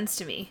made sense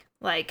to me.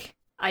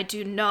 I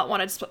do not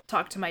want to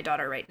talk to my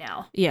daughter right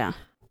now. Yeah.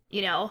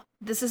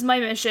 This is my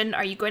mission.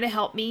 Are you going to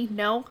help me?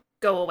 No?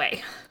 Go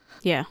away.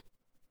 Yeah.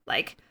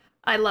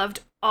 I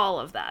loved all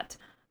of that.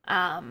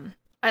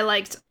 I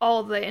liked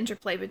all the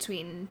interplay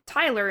between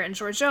Tyler and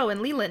Georgiou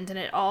and Leland, and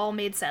it all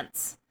made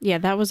sense. Yeah,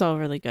 that was all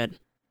really good.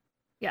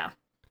 Yeah.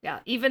 Yeah.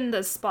 Even the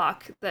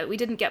Spock, that we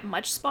didn't get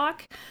much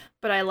Spock,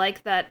 but I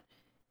like that,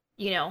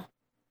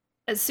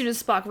 as soon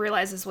as Spock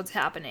realizes what's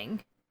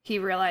happening, he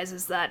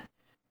realizes that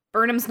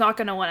Burnham's not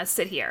going to want to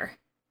sit here.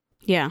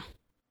 Yeah.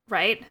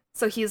 Right?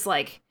 So he's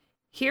like,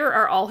 here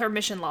are all her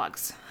mission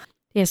logs.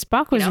 Yeah,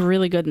 Spock was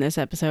really good in this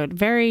episode.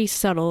 Very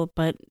subtle,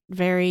 but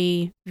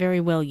very,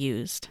 very well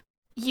used.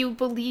 You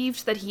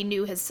believed that he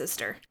knew his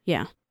sister.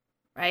 Yeah.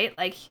 Right?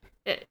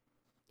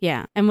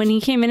 Yeah, and when he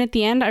came in at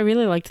the end, I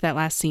really liked that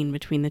last scene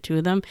between the two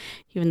of them,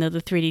 even though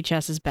the 3D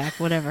chess is back,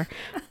 whatever.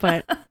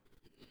 But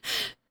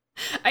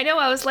I know,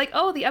 I was like,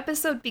 oh, the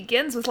episode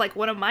begins with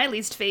one of my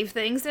least fave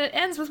things, and it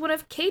ends with one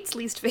of Kate's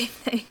least fave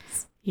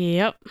things.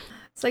 Yep.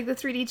 It's like the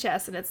 3D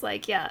chess, and it's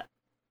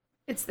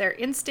it's their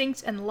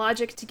instinct and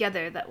logic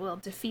together that will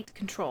defeat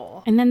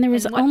control. And then there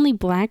was only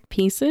black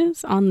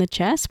pieces on the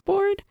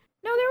chessboard?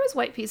 No, there was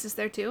white pieces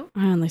there too.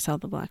 I only saw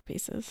the black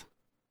pieces.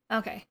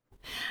 Okay.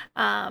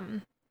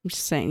 I'm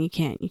just saying, you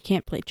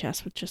can't play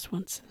chess with just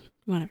one.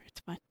 Whatever,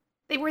 it's fine.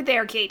 They were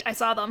there, Kate. I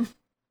saw them.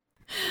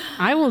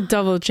 I will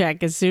double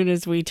check as soon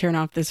as we turn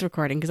off this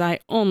recording, because I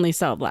only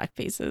saw black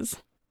pieces.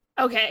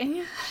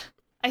 Okay.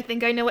 I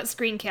think I know what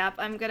screen cap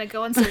I'm going to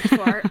go and search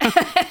for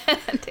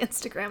and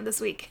Instagram this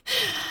week.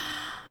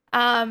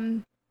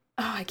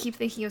 I keep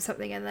thinking of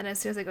something, and then as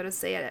soon as I go to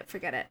say it, I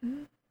forget it.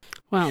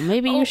 Well,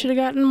 maybe you should have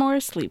gotten more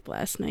sleep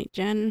last night,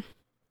 Jen.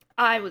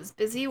 I was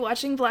busy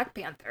watching Black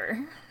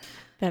Panther.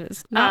 That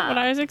is not what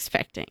I was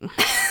expecting.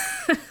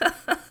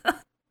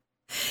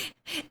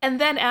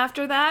 And then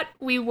after that,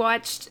 we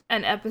watched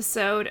an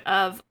episode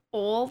of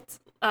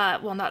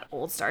not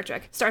old Star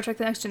Trek, Star Trek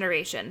The Next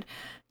Generation.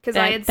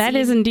 because that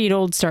is indeed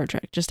old Star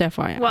Trek. Just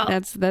FYI. Well,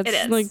 that's it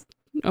is. like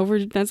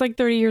that's like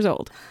 30 years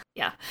old.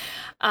 Yeah.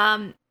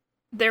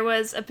 There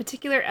was a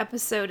particular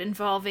episode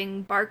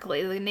involving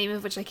Barclay, the name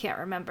of which I can't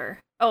remember.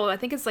 Oh, I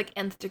think it's like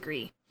Nth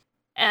Degree.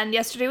 And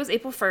yesterday was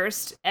April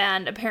 1st,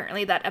 and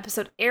apparently that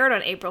episode aired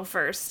on April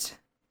 1st.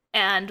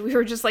 And we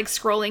were just like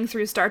scrolling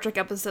through Star Trek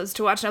episodes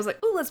to watch, and I was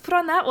like, "Ooh, let's put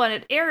on that one.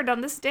 It aired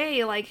on this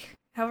day, like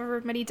however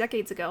many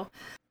decades ago."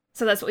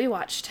 So that's what we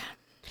watched.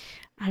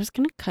 I was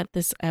gonna cut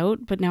this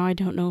out, but now I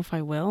don't know if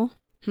I will.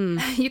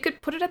 You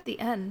could put it at the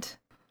end.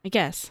 I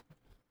guess.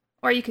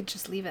 Or you could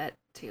just leave it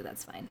too,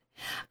 that's fine.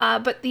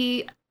 But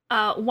the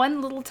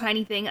one little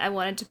tiny thing I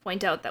wanted to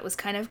point out that was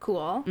kind of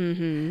cool.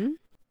 Mm-hmm.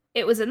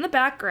 It was in the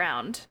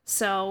background,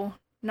 so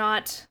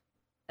not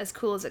as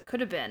cool as it could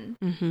have been.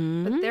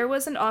 Mm-hmm. But there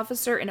was an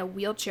officer in a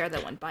wheelchair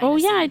that went by. Oh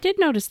yeah, I did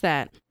notice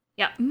that.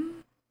 Yeah.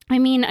 I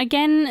mean,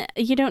 again,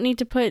 you don't need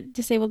to put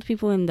disabled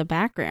people in the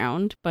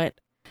background, but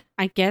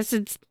I guess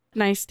it's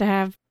nice to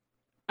have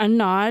a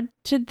nod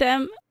to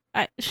them.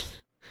 I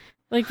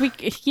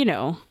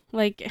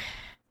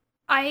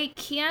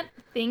can't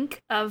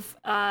think of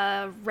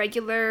a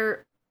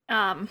regular.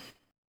 No,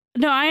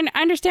 I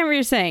understand what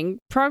you're saying.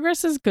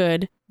 Progress is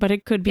good, but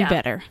it could be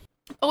better.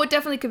 Oh, it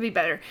definitely could be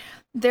better.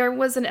 There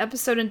was an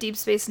episode in Deep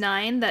Space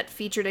Nine that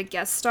featured a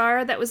guest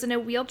star that was in a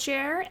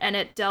wheelchair, and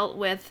it dealt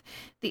with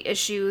the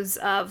issues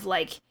of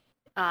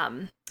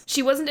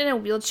she wasn't in a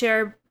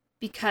wheelchair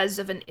because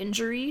of an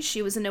injury.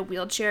 She was in a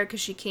wheelchair because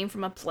she came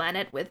from a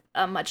planet with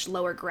a much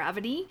lower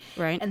gravity.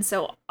 Right. And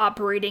so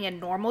operating in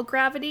normal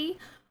gravity,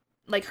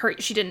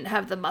 she didn't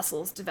have the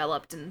muscles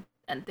developed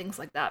and things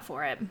like that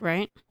for it.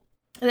 Right.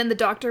 And then the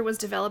doctor was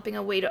developing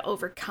a way to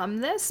overcome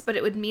this, but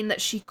it would mean that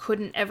she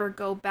couldn't ever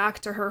go back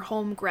to her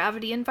home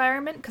gravity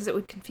environment because it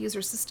would confuse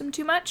her system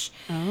too much.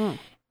 Oh.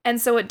 And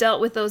so it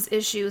dealt with those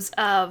issues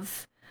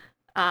of,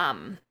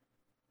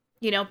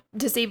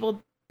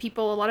 disabled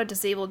people, a lot of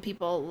disabled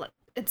people,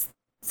 it's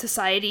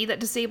society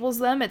that disables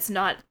them. It's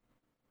not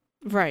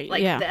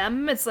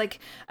them. It's like,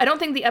 I don't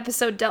think the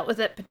episode dealt with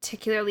it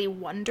particularly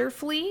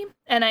wonderfully.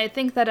 And I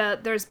think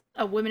that there's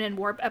a Women in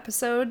Warp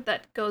episode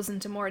that goes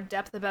into more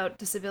depth about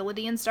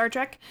disability in Star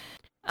Trek.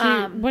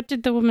 What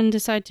did the woman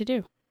decide to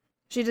do?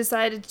 She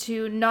decided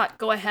to not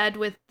go ahead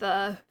with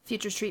the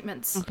future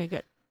treatments. Okay,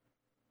 good.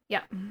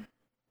 Yeah.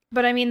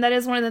 But I mean, that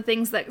is one of the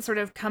things that sort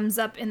of comes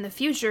up in the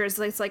future is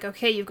it's like,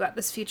 okay, you've got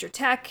this future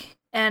tech,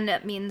 and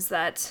it means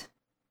that,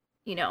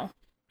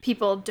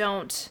 people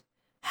don't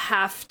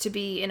have to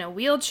be in a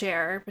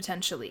wheelchair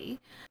potentially,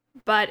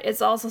 but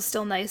it's also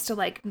still nice to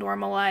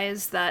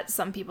normalize that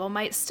some people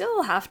might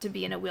still have to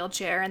be in a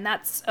wheelchair, and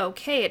that's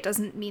okay. It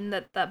doesn't mean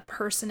that the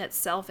person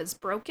itself is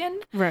broken.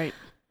 Right.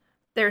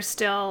 They're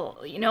still,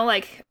 I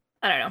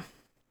don't know.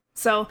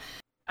 So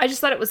I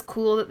just thought it was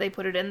cool that they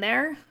put it in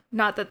there.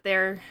 Not that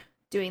they're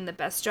doing the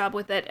best job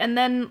with it. And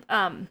then,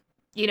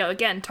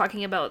 again,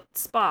 talking about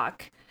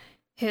Spock,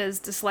 his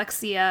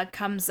dyslexia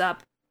comes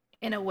up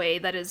in a way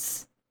that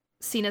is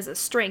seen as a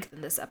strength in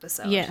this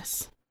episode.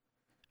 Yes.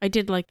 I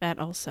did like that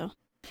also.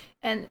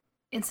 And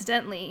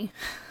incidentally,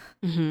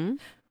 mm-hmm.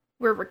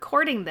 we're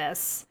recording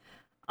this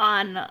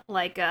on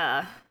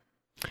a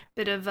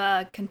bit of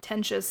a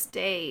contentious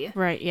day.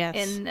 Right, yes.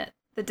 In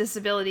the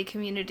disability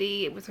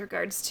community with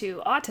regards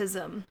to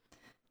autism,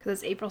 because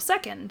it's April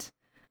 2nd.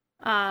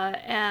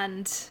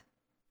 And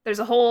there's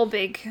a whole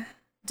big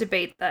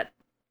debate that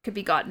could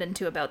be gotten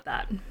into about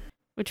that.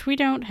 Which we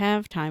don't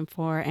have time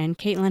for, and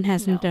Caitlin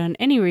hasn't done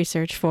any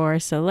research for,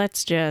 so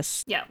let's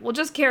just... Yeah, we'll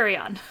just carry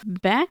on.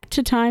 Back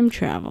to time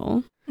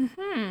travel.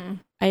 Mm-hmm.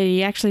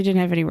 I actually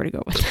didn't have anywhere to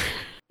go with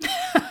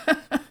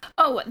that.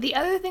 Oh, the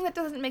other thing that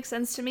doesn't make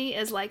sense to me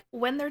is,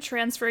 when they're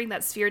transferring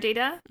that sphere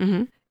data,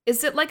 mm-hmm.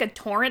 is it like a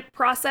torrent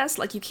process?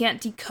 Like, you can't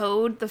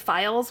decode the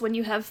files when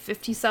you have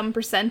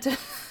 50-some%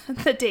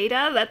 of the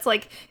data? That's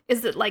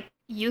is it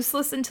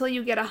useless until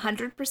you get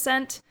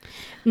 100%?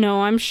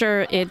 No, I'm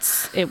sure it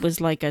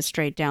was a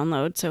straight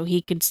download, so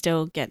he could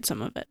still get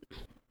some of it.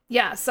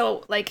 Yeah,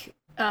 so I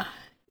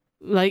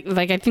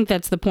think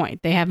that's the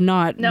point. They have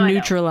not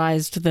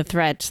neutralized the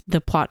threat.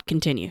 The plot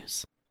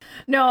continues.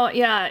 No,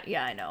 yeah,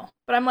 I know.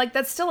 But I'm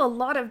that's still a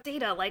lot of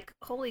data.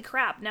 Holy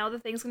crap, now the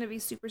thing's going to be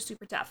super,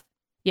 super tough.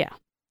 Yeah,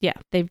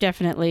 they've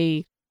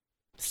definitely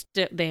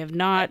they have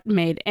not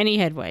made any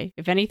headway.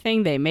 If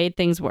anything, they made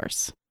things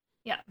worse.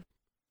 Yeah.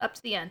 Up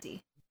to the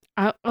ante.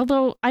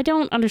 Although I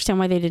don't understand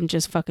why they didn't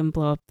just fucking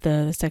blow up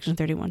the Section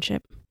 31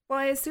 ship. Well,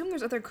 I assume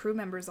there's other crew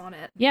members on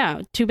it.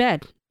 Yeah, too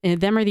bad.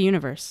 Them or the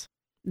universe.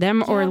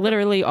 Them or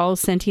literally all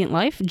sentient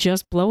life,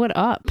 just blow it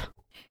up.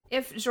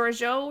 If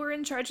Georgiou were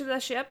in charge of the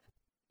ship,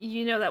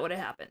 that would have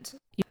happened.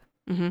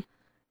 Mm-hmm.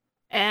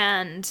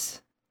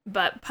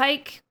 But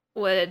Pike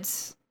would...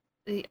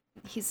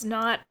 He's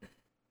not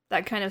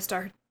that kind of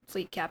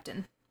Starfleet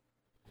captain.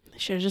 They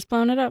should have just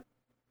blown it up.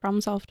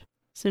 Problem solved.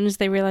 As soon as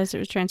they realized it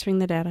was transferring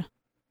the data.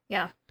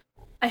 Yeah.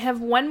 I have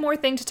one more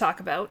thing to talk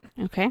about.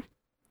 Okay.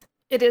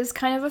 It is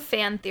kind of a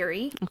fan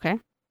theory. Okay.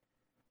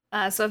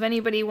 So if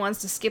anybody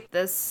wants to skip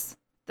this,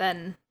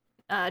 then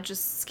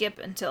just skip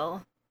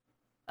until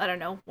I don't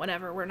know,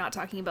 whenever. We're not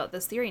talking about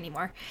this theory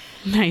anymore.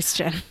 Nice,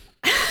 Jen.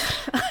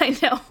 I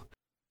know.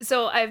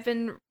 So I've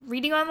been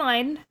reading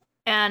online,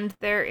 and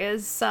there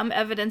is some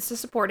evidence to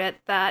support it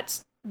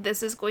that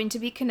this is going to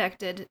be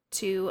connected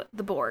to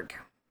the Borg.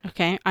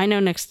 Okay, I know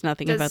next to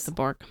nothing about the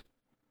Borg.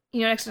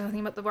 You know next to nothing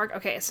about the Borg?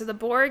 Okay, so the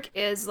Borg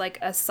is like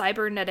a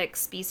cybernetic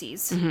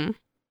species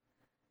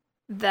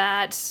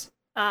that,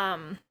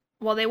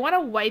 well, they want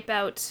to wipe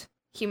out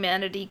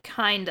humanity,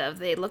 kind of.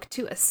 They look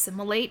to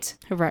assimilate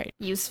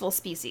useful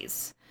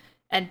species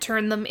and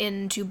turn them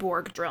into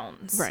Borg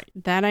drones. Right,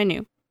 that I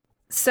knew.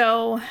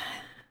 So,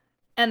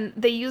 and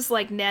they use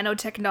like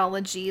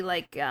nanotechnology,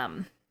 like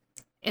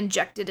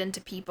injected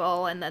into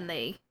people, and then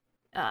they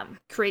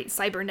create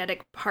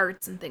cybernetic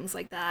parts and things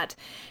like that.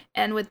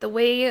 And with the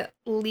way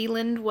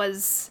Leland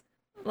was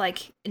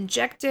like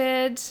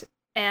injected,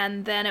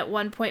 and then at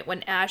one point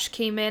when Ash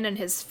came in and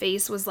his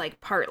face was like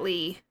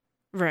partly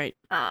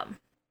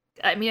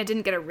I mean, I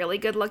didn't get a really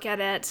good look at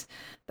it,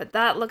 but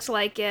that looked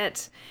like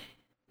it.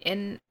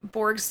 And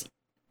Borgs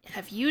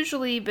have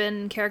usually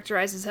been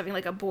characterized as having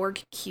like a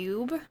Borg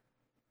cube,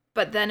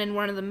 but then in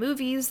one of the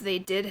movies they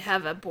did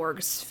have a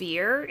Borg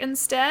sphere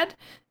instead.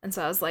 And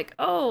so I was like,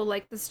 oh,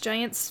 like this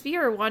giant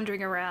sphere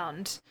wandering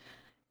around.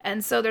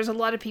 And so there's a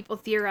lot of people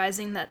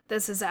theorizing that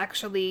this is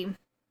actually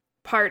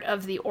part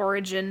of the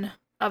origin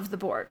of the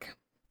Borg.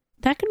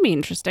 That could be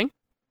interesting.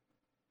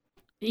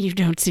 You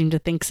don't seem to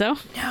think so.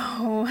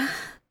 No.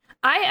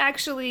 I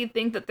actually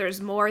think that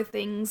there's more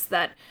things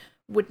that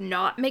would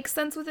not make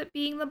sense with it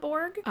being the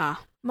Borg.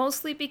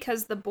 Mostly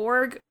because the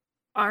Borg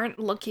aren't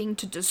looking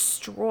to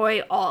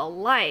destroy all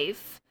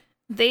life.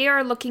 They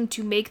are looking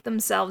to make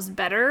themselves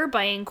better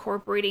by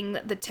incorporating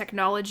the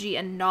technology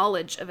and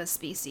knowledge of a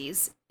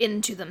species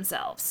into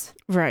themselves.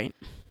 Right.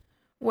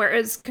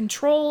 Whereas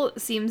Control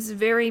seems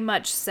very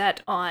much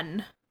set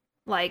on,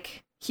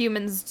 like,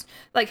 humans.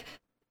 Like,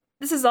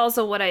 this is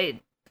also what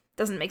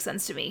doesn't make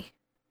sense to me.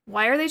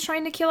 Why are they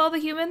trying to kill all the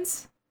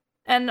humans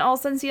and all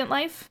sentient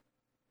life?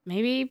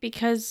 Maybe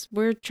because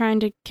we're trying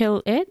to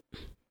kill it?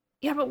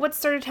 Yeah, but what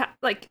started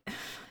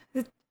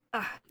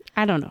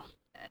I don't know.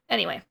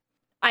 Anyway,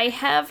 I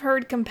have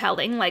heard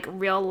compelling, like,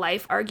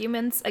 real-life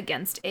arguments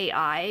against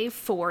AI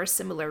for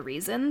similar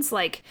reasons.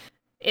 Like,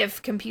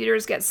 if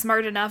computers get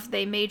smart enough,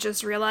 they may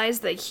just realize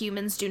that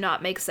humans do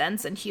not make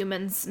sense and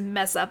humans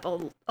mess up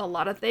a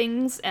lot of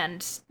things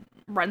and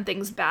run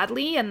things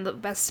badly, and the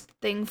best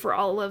thing for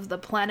all of the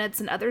planets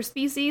and other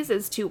species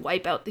is to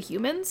wipe out the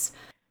humans.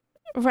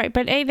 Right,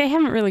 but A, they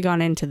haven't really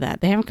gone into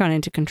that. They haven't gone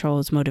into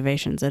Control's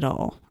motivations at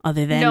all,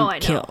 other than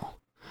kill. Know.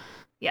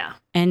 Yeah.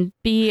 And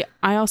B,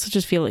 I also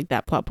just feel like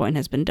that plot point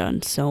has been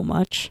done so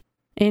much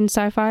in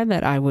sci-fi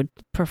that I would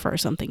prefer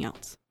something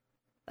else.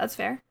 That's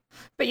fair.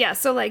 But yeah,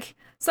 so like,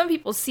 some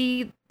people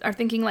are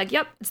thinking like,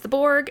 yep, it's the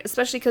Borg,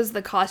 especially because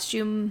the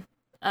costume,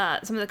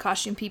 some of the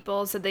costume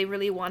people said they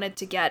really wanted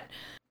to get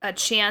a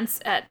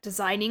chance at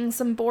designing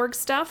some Borg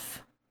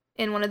stuff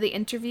in one of the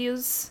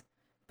interviews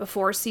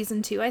before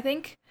season 2, I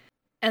think.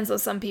 And so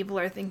some people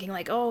are thinking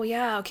like, oh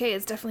yeah, okay,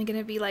 it's definitely going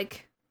to be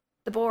like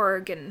the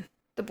Borg, and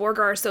the Borg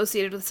are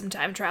associated with some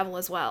time travel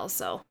as well,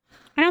 so.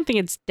 I don't think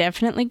it's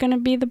definitely going to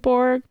be the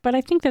Borg, but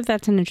I think that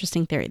that's an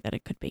interesting theory that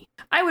it could be.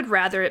 I would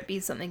rather it be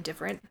something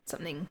different,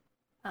 something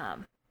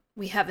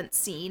we haven't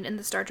seen in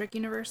the Star Trek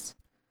universe.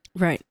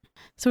 Right.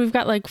 So we've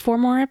got like 4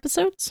 more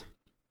episodes?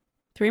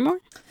 3 more?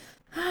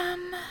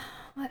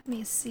 Let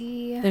me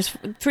see. There's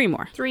 3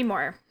 more. 3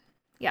 more.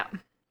 Yeah.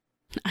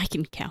 I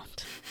can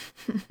count.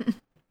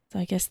 So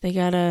I guess they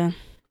gotta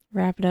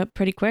wrap it up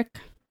pretty quick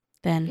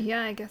then.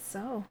 Yeah, I guess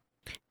so.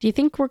 Do you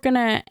think we're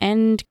gonna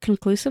end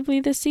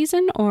conclusively this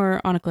season or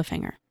on a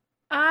cliffhanger?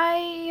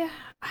 I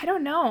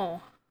don't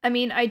know. I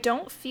mean, I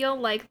don't feel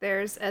like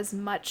there's as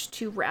much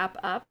to wrap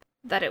up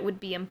that it would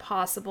be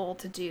impossible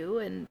to do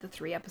in the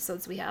 3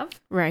 episodes we have.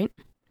 Right.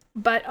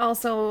 But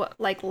also,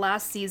 like,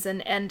 last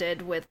season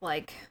ended with,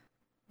 like,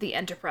 the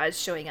Enterprise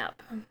showing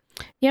up.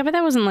 Yeah, but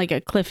that wasn't like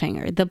a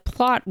cliffhanger. The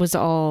plot was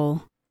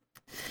all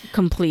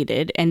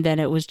completed, and then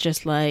it was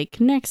just like,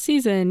 next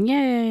season,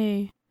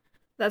 yay!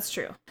 That's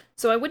true.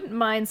 So I wouldn't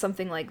mind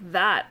something like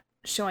that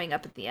showing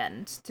up at the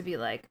end to be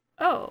like,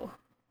 oh.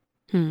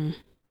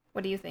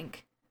 What do you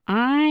think?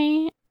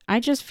 I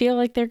just feel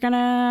like they're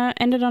gonna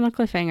end it on a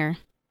cliffhanger.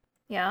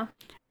 Yeah?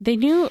 They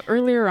knew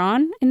earlier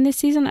on in this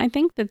season, I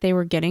think, that they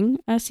were getting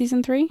a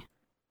season 3.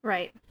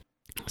 Right.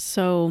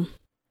 So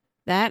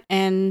that,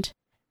 and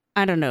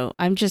I don't know.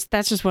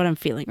 That's just what I'm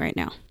feeling right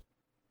now.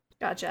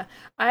 Gotcha.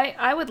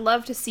 I would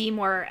love to see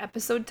more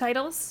episode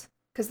titles,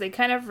 because they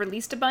kind of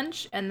released a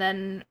bunch, and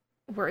then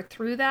we're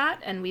through that,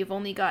 and we've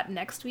only got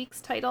next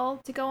week's title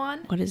to go on.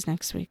 What is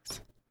next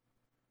week's?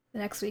 The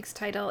next week's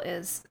title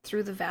is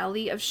Through the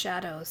Valley of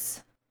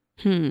Shadows.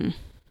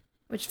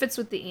 Which fits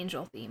with the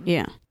Angel theme.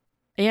 Yeah.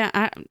 Yeah,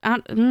 I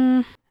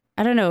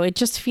don't know. It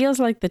just feels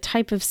like the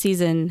type of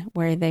season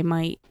where they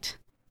might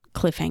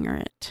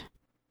cliffhanger it.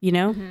 You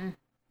know? Mm-hmm.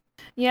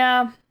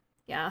 Yeah.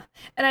 Yeah.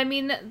 And I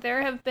mean,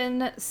 there have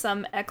been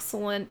some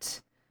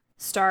excellent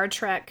Star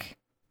Trek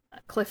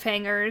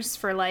cliffhangers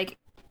for, like,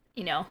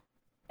 you know,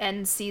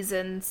 end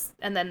seasons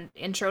and then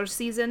intro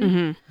season.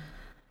 Mm-hmm.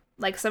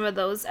 Like some of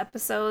those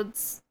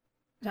episodes,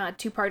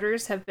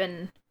 two-parters, have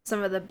been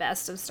some of the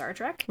best of Star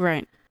Trek.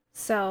 Right.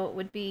 So it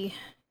would be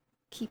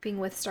keeping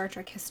with Star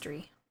Trek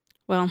history.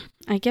 Well,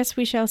 I guess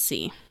we shall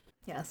see.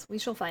 Yes, we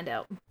shall find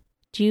out.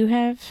 Do you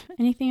have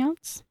anything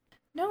else?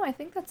 No, I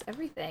think that's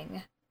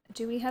everything.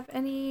 Do we have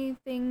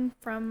anything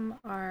from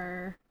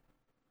our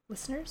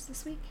listeners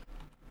this week?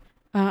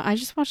 I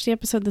just watched the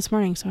episode this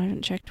morning, so I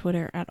haven't checked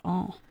Twitter at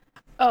all.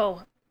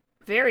 Oh,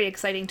 very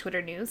exciting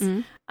Twitter news.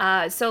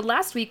 Mm-hmm. So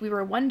last week we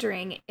were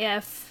wondering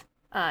if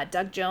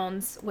Doug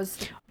Jones was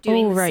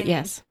doing the singing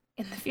yes,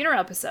 in the funeral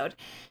episode.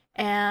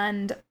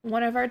 And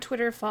one of our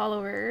Twitter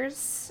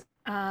followers,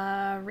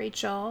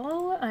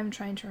 Rachel, I'm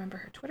trying to remember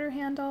her Twitter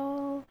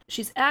handle.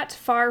 She's at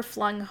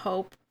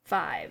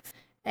FarFlungHope5.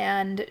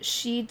 And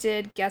she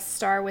did guest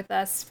star with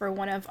us for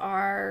one of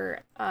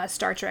our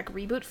Star Trek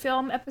reboot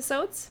film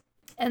episodes.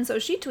 And so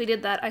she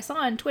tweeted that I saw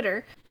on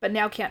Twitter, but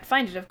now can't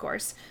find it, of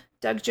course.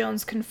 Doug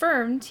Jones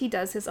confirmed he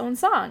does his own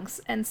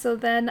songs. And so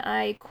then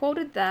I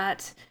quoted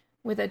that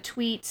with a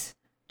tweet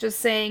just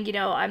saying,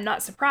 I'm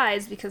not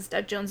surprised because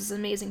Doug Jones is an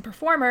amazing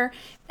performer.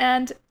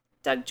 And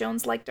Doug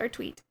Jones liked our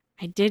tweet.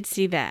 I did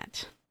see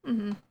that.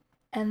 Mm-hmm.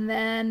 And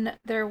then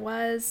there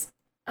was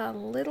a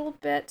little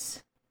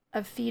bit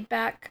of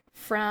feedback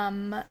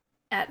from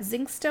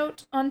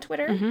 @Zinkstote on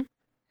Twitter, Mm-hmm.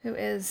 who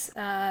is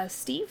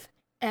Steve.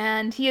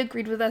 And he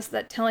agreed with us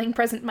that telling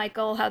present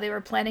Michael how they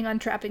were planning on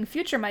trapping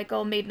future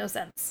Michael made no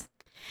sense.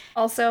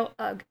 Also,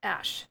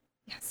 Ash.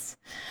 Yes.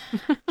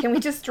 Can we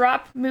just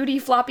drop moody,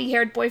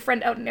 floppy-haired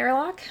boyfriend out in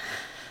airlock?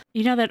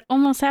 That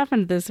almost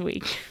happened this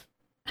week.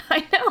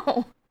 I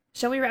know.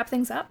 Shall we wrap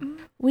things up?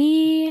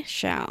 We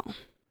shall.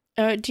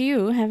 Do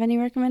you have any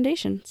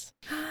recommendations?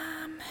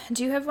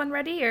 Do you have one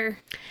ready, or?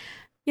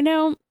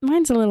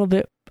 Mine's a little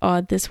bit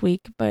odd this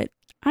week, but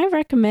I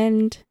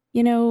recommend,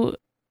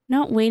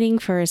 not waiting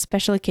for a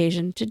special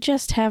occasion to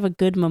just have a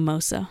good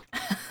mimosa.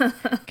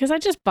 Because I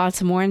just bought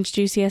some orange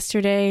juice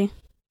yesterday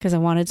because I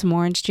wanted some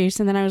orange juice.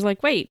 And then I was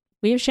like, wait,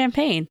 we have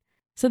champagne.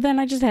 So then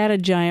I just had a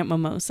giant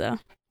mimosa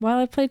while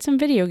I played some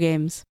video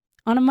games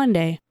on a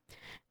Monday.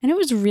 And it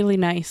was really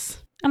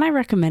nice. And I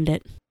recommend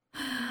it.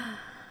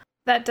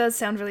 That does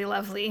sound really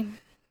lovely.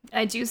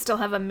 I do still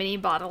have a mini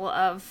bottle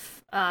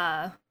of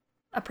a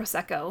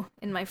Prosecco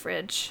in my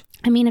fridge.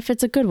 I mean, if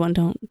it's a good one,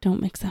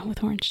 don't mix that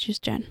with orange juice,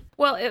 Jen.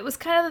 Well, it was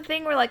kind of the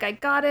thing where, I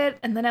got it,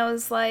 and then I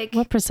was like...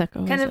 What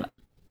Prosecco is it?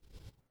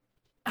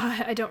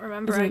 I don't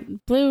remember. Is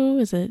it blue?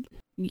 Is it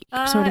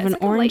sort of an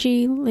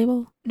orangey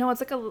label? No,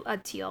 it's like a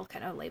teal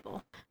kind of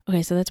label.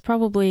 Okay, so that's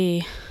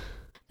probably...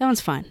 That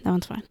one's fine.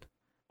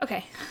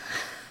 Okay.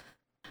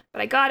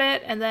 But I got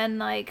it, and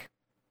then,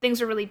 things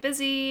were really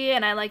busy,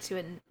 and I like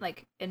to,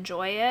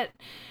 enjoy it.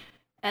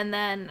 And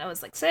then I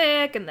was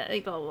sick and blah,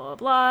 blah, blah,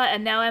 blah.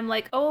 And now I'm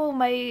oh,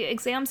 my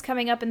exam's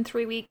coming up in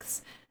 3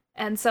 weeks.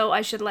 And so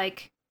I should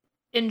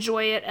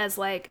enjoy it as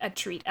a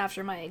treat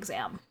after my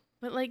exam.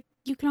 But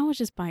you can always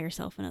just buy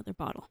yourself another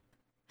bottle.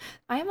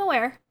 I am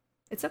aware.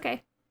 It's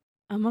okay.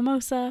 A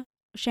mimosa,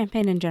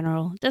 champagne in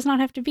general, does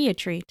not have to be a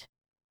treat.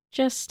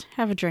 Just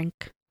have a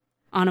drink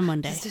on a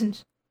Monday.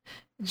 Just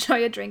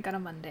enjoy a drink on a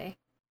Monday.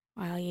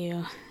 While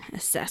you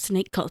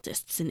assassinate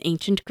cultists in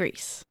ancient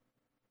Greece.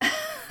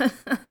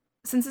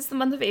 Since it's the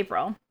month of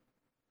April,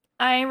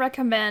 I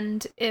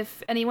recommend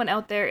if anyone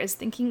out there is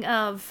thinking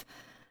of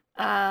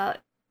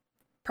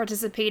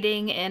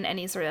participating in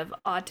any sort of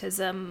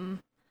autism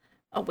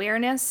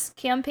awareness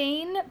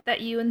campaign, that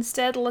you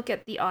instead look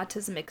at the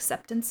Autism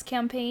Acceptance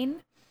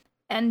Campaign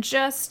and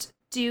just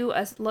do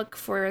a look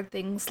for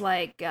things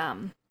like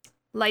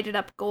Light It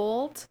Up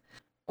Gold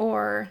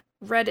or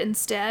Red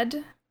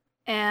Instead,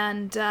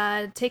 and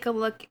take a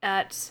look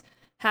at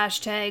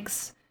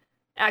hashtags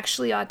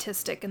actually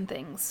autistic and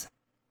things.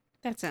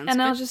 That sounds and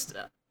good.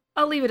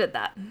 I'll leave it at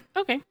that.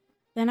 Okay.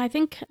 Then I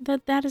think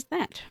that is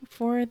that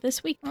for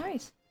this week. All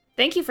right.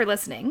 Thank you for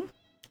listening.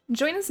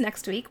 Join us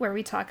next week where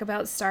we talk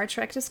about Star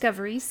Trek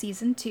Discovery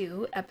Season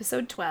 2,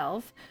 Episode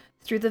 12,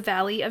 Through the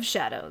Valley of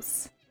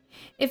Shadows.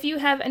 If you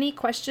have any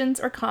questions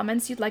or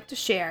comments you'd like to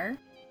share,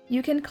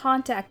 you can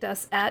contact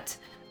us at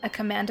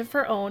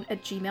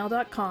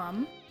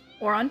acommandofherown@gmail.com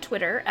or on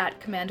Twitter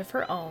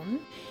 @commandofherown.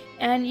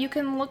 And you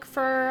can look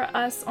for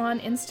us on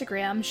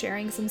Instagram,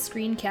 sharing some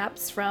screen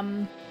caps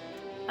from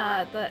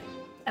the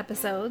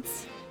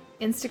episodes,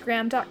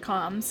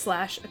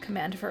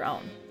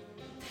 instagram.com/acommandofherown.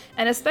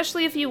 And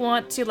especially if you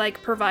want to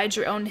provide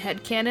your own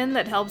headcanon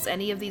that helps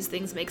any of these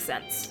things make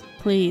sense.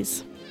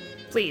 Please.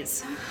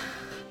 Please.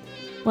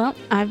 Well,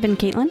 I've been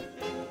Caitlin.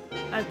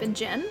 I've been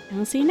Jen. And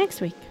we'll see you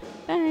next week.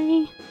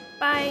 Bye.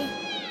 Bye.